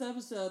enjoy this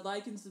episode,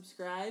 like and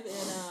subscribe,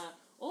 and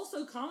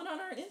also comment on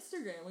our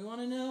Instagram. We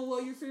want to know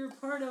what your favorite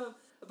part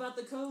about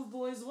the Cove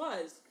Boys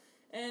was.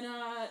 And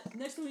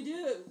next time we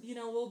do it,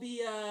 we'll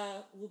be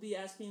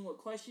asking what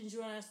questions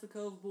you want to ask the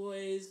Cove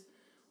Boys.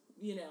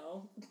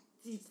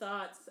 Deep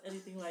thoughts,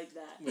 anything like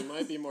that. We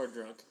might be more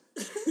drunk.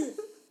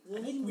 We'll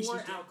I need think we more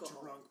should get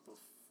alcohol. drunk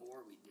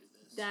before we do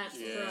this. That's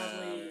Yeah.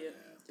 probably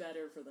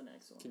better for the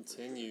next one.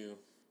 Continue.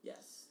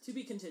 Yes, to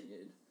be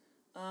continued.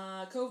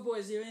 Cove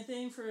Boys, do you have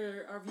anything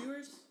for our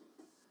viewers?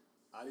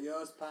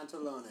 Adios,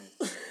 pantalones.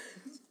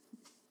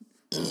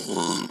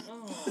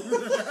 Oh.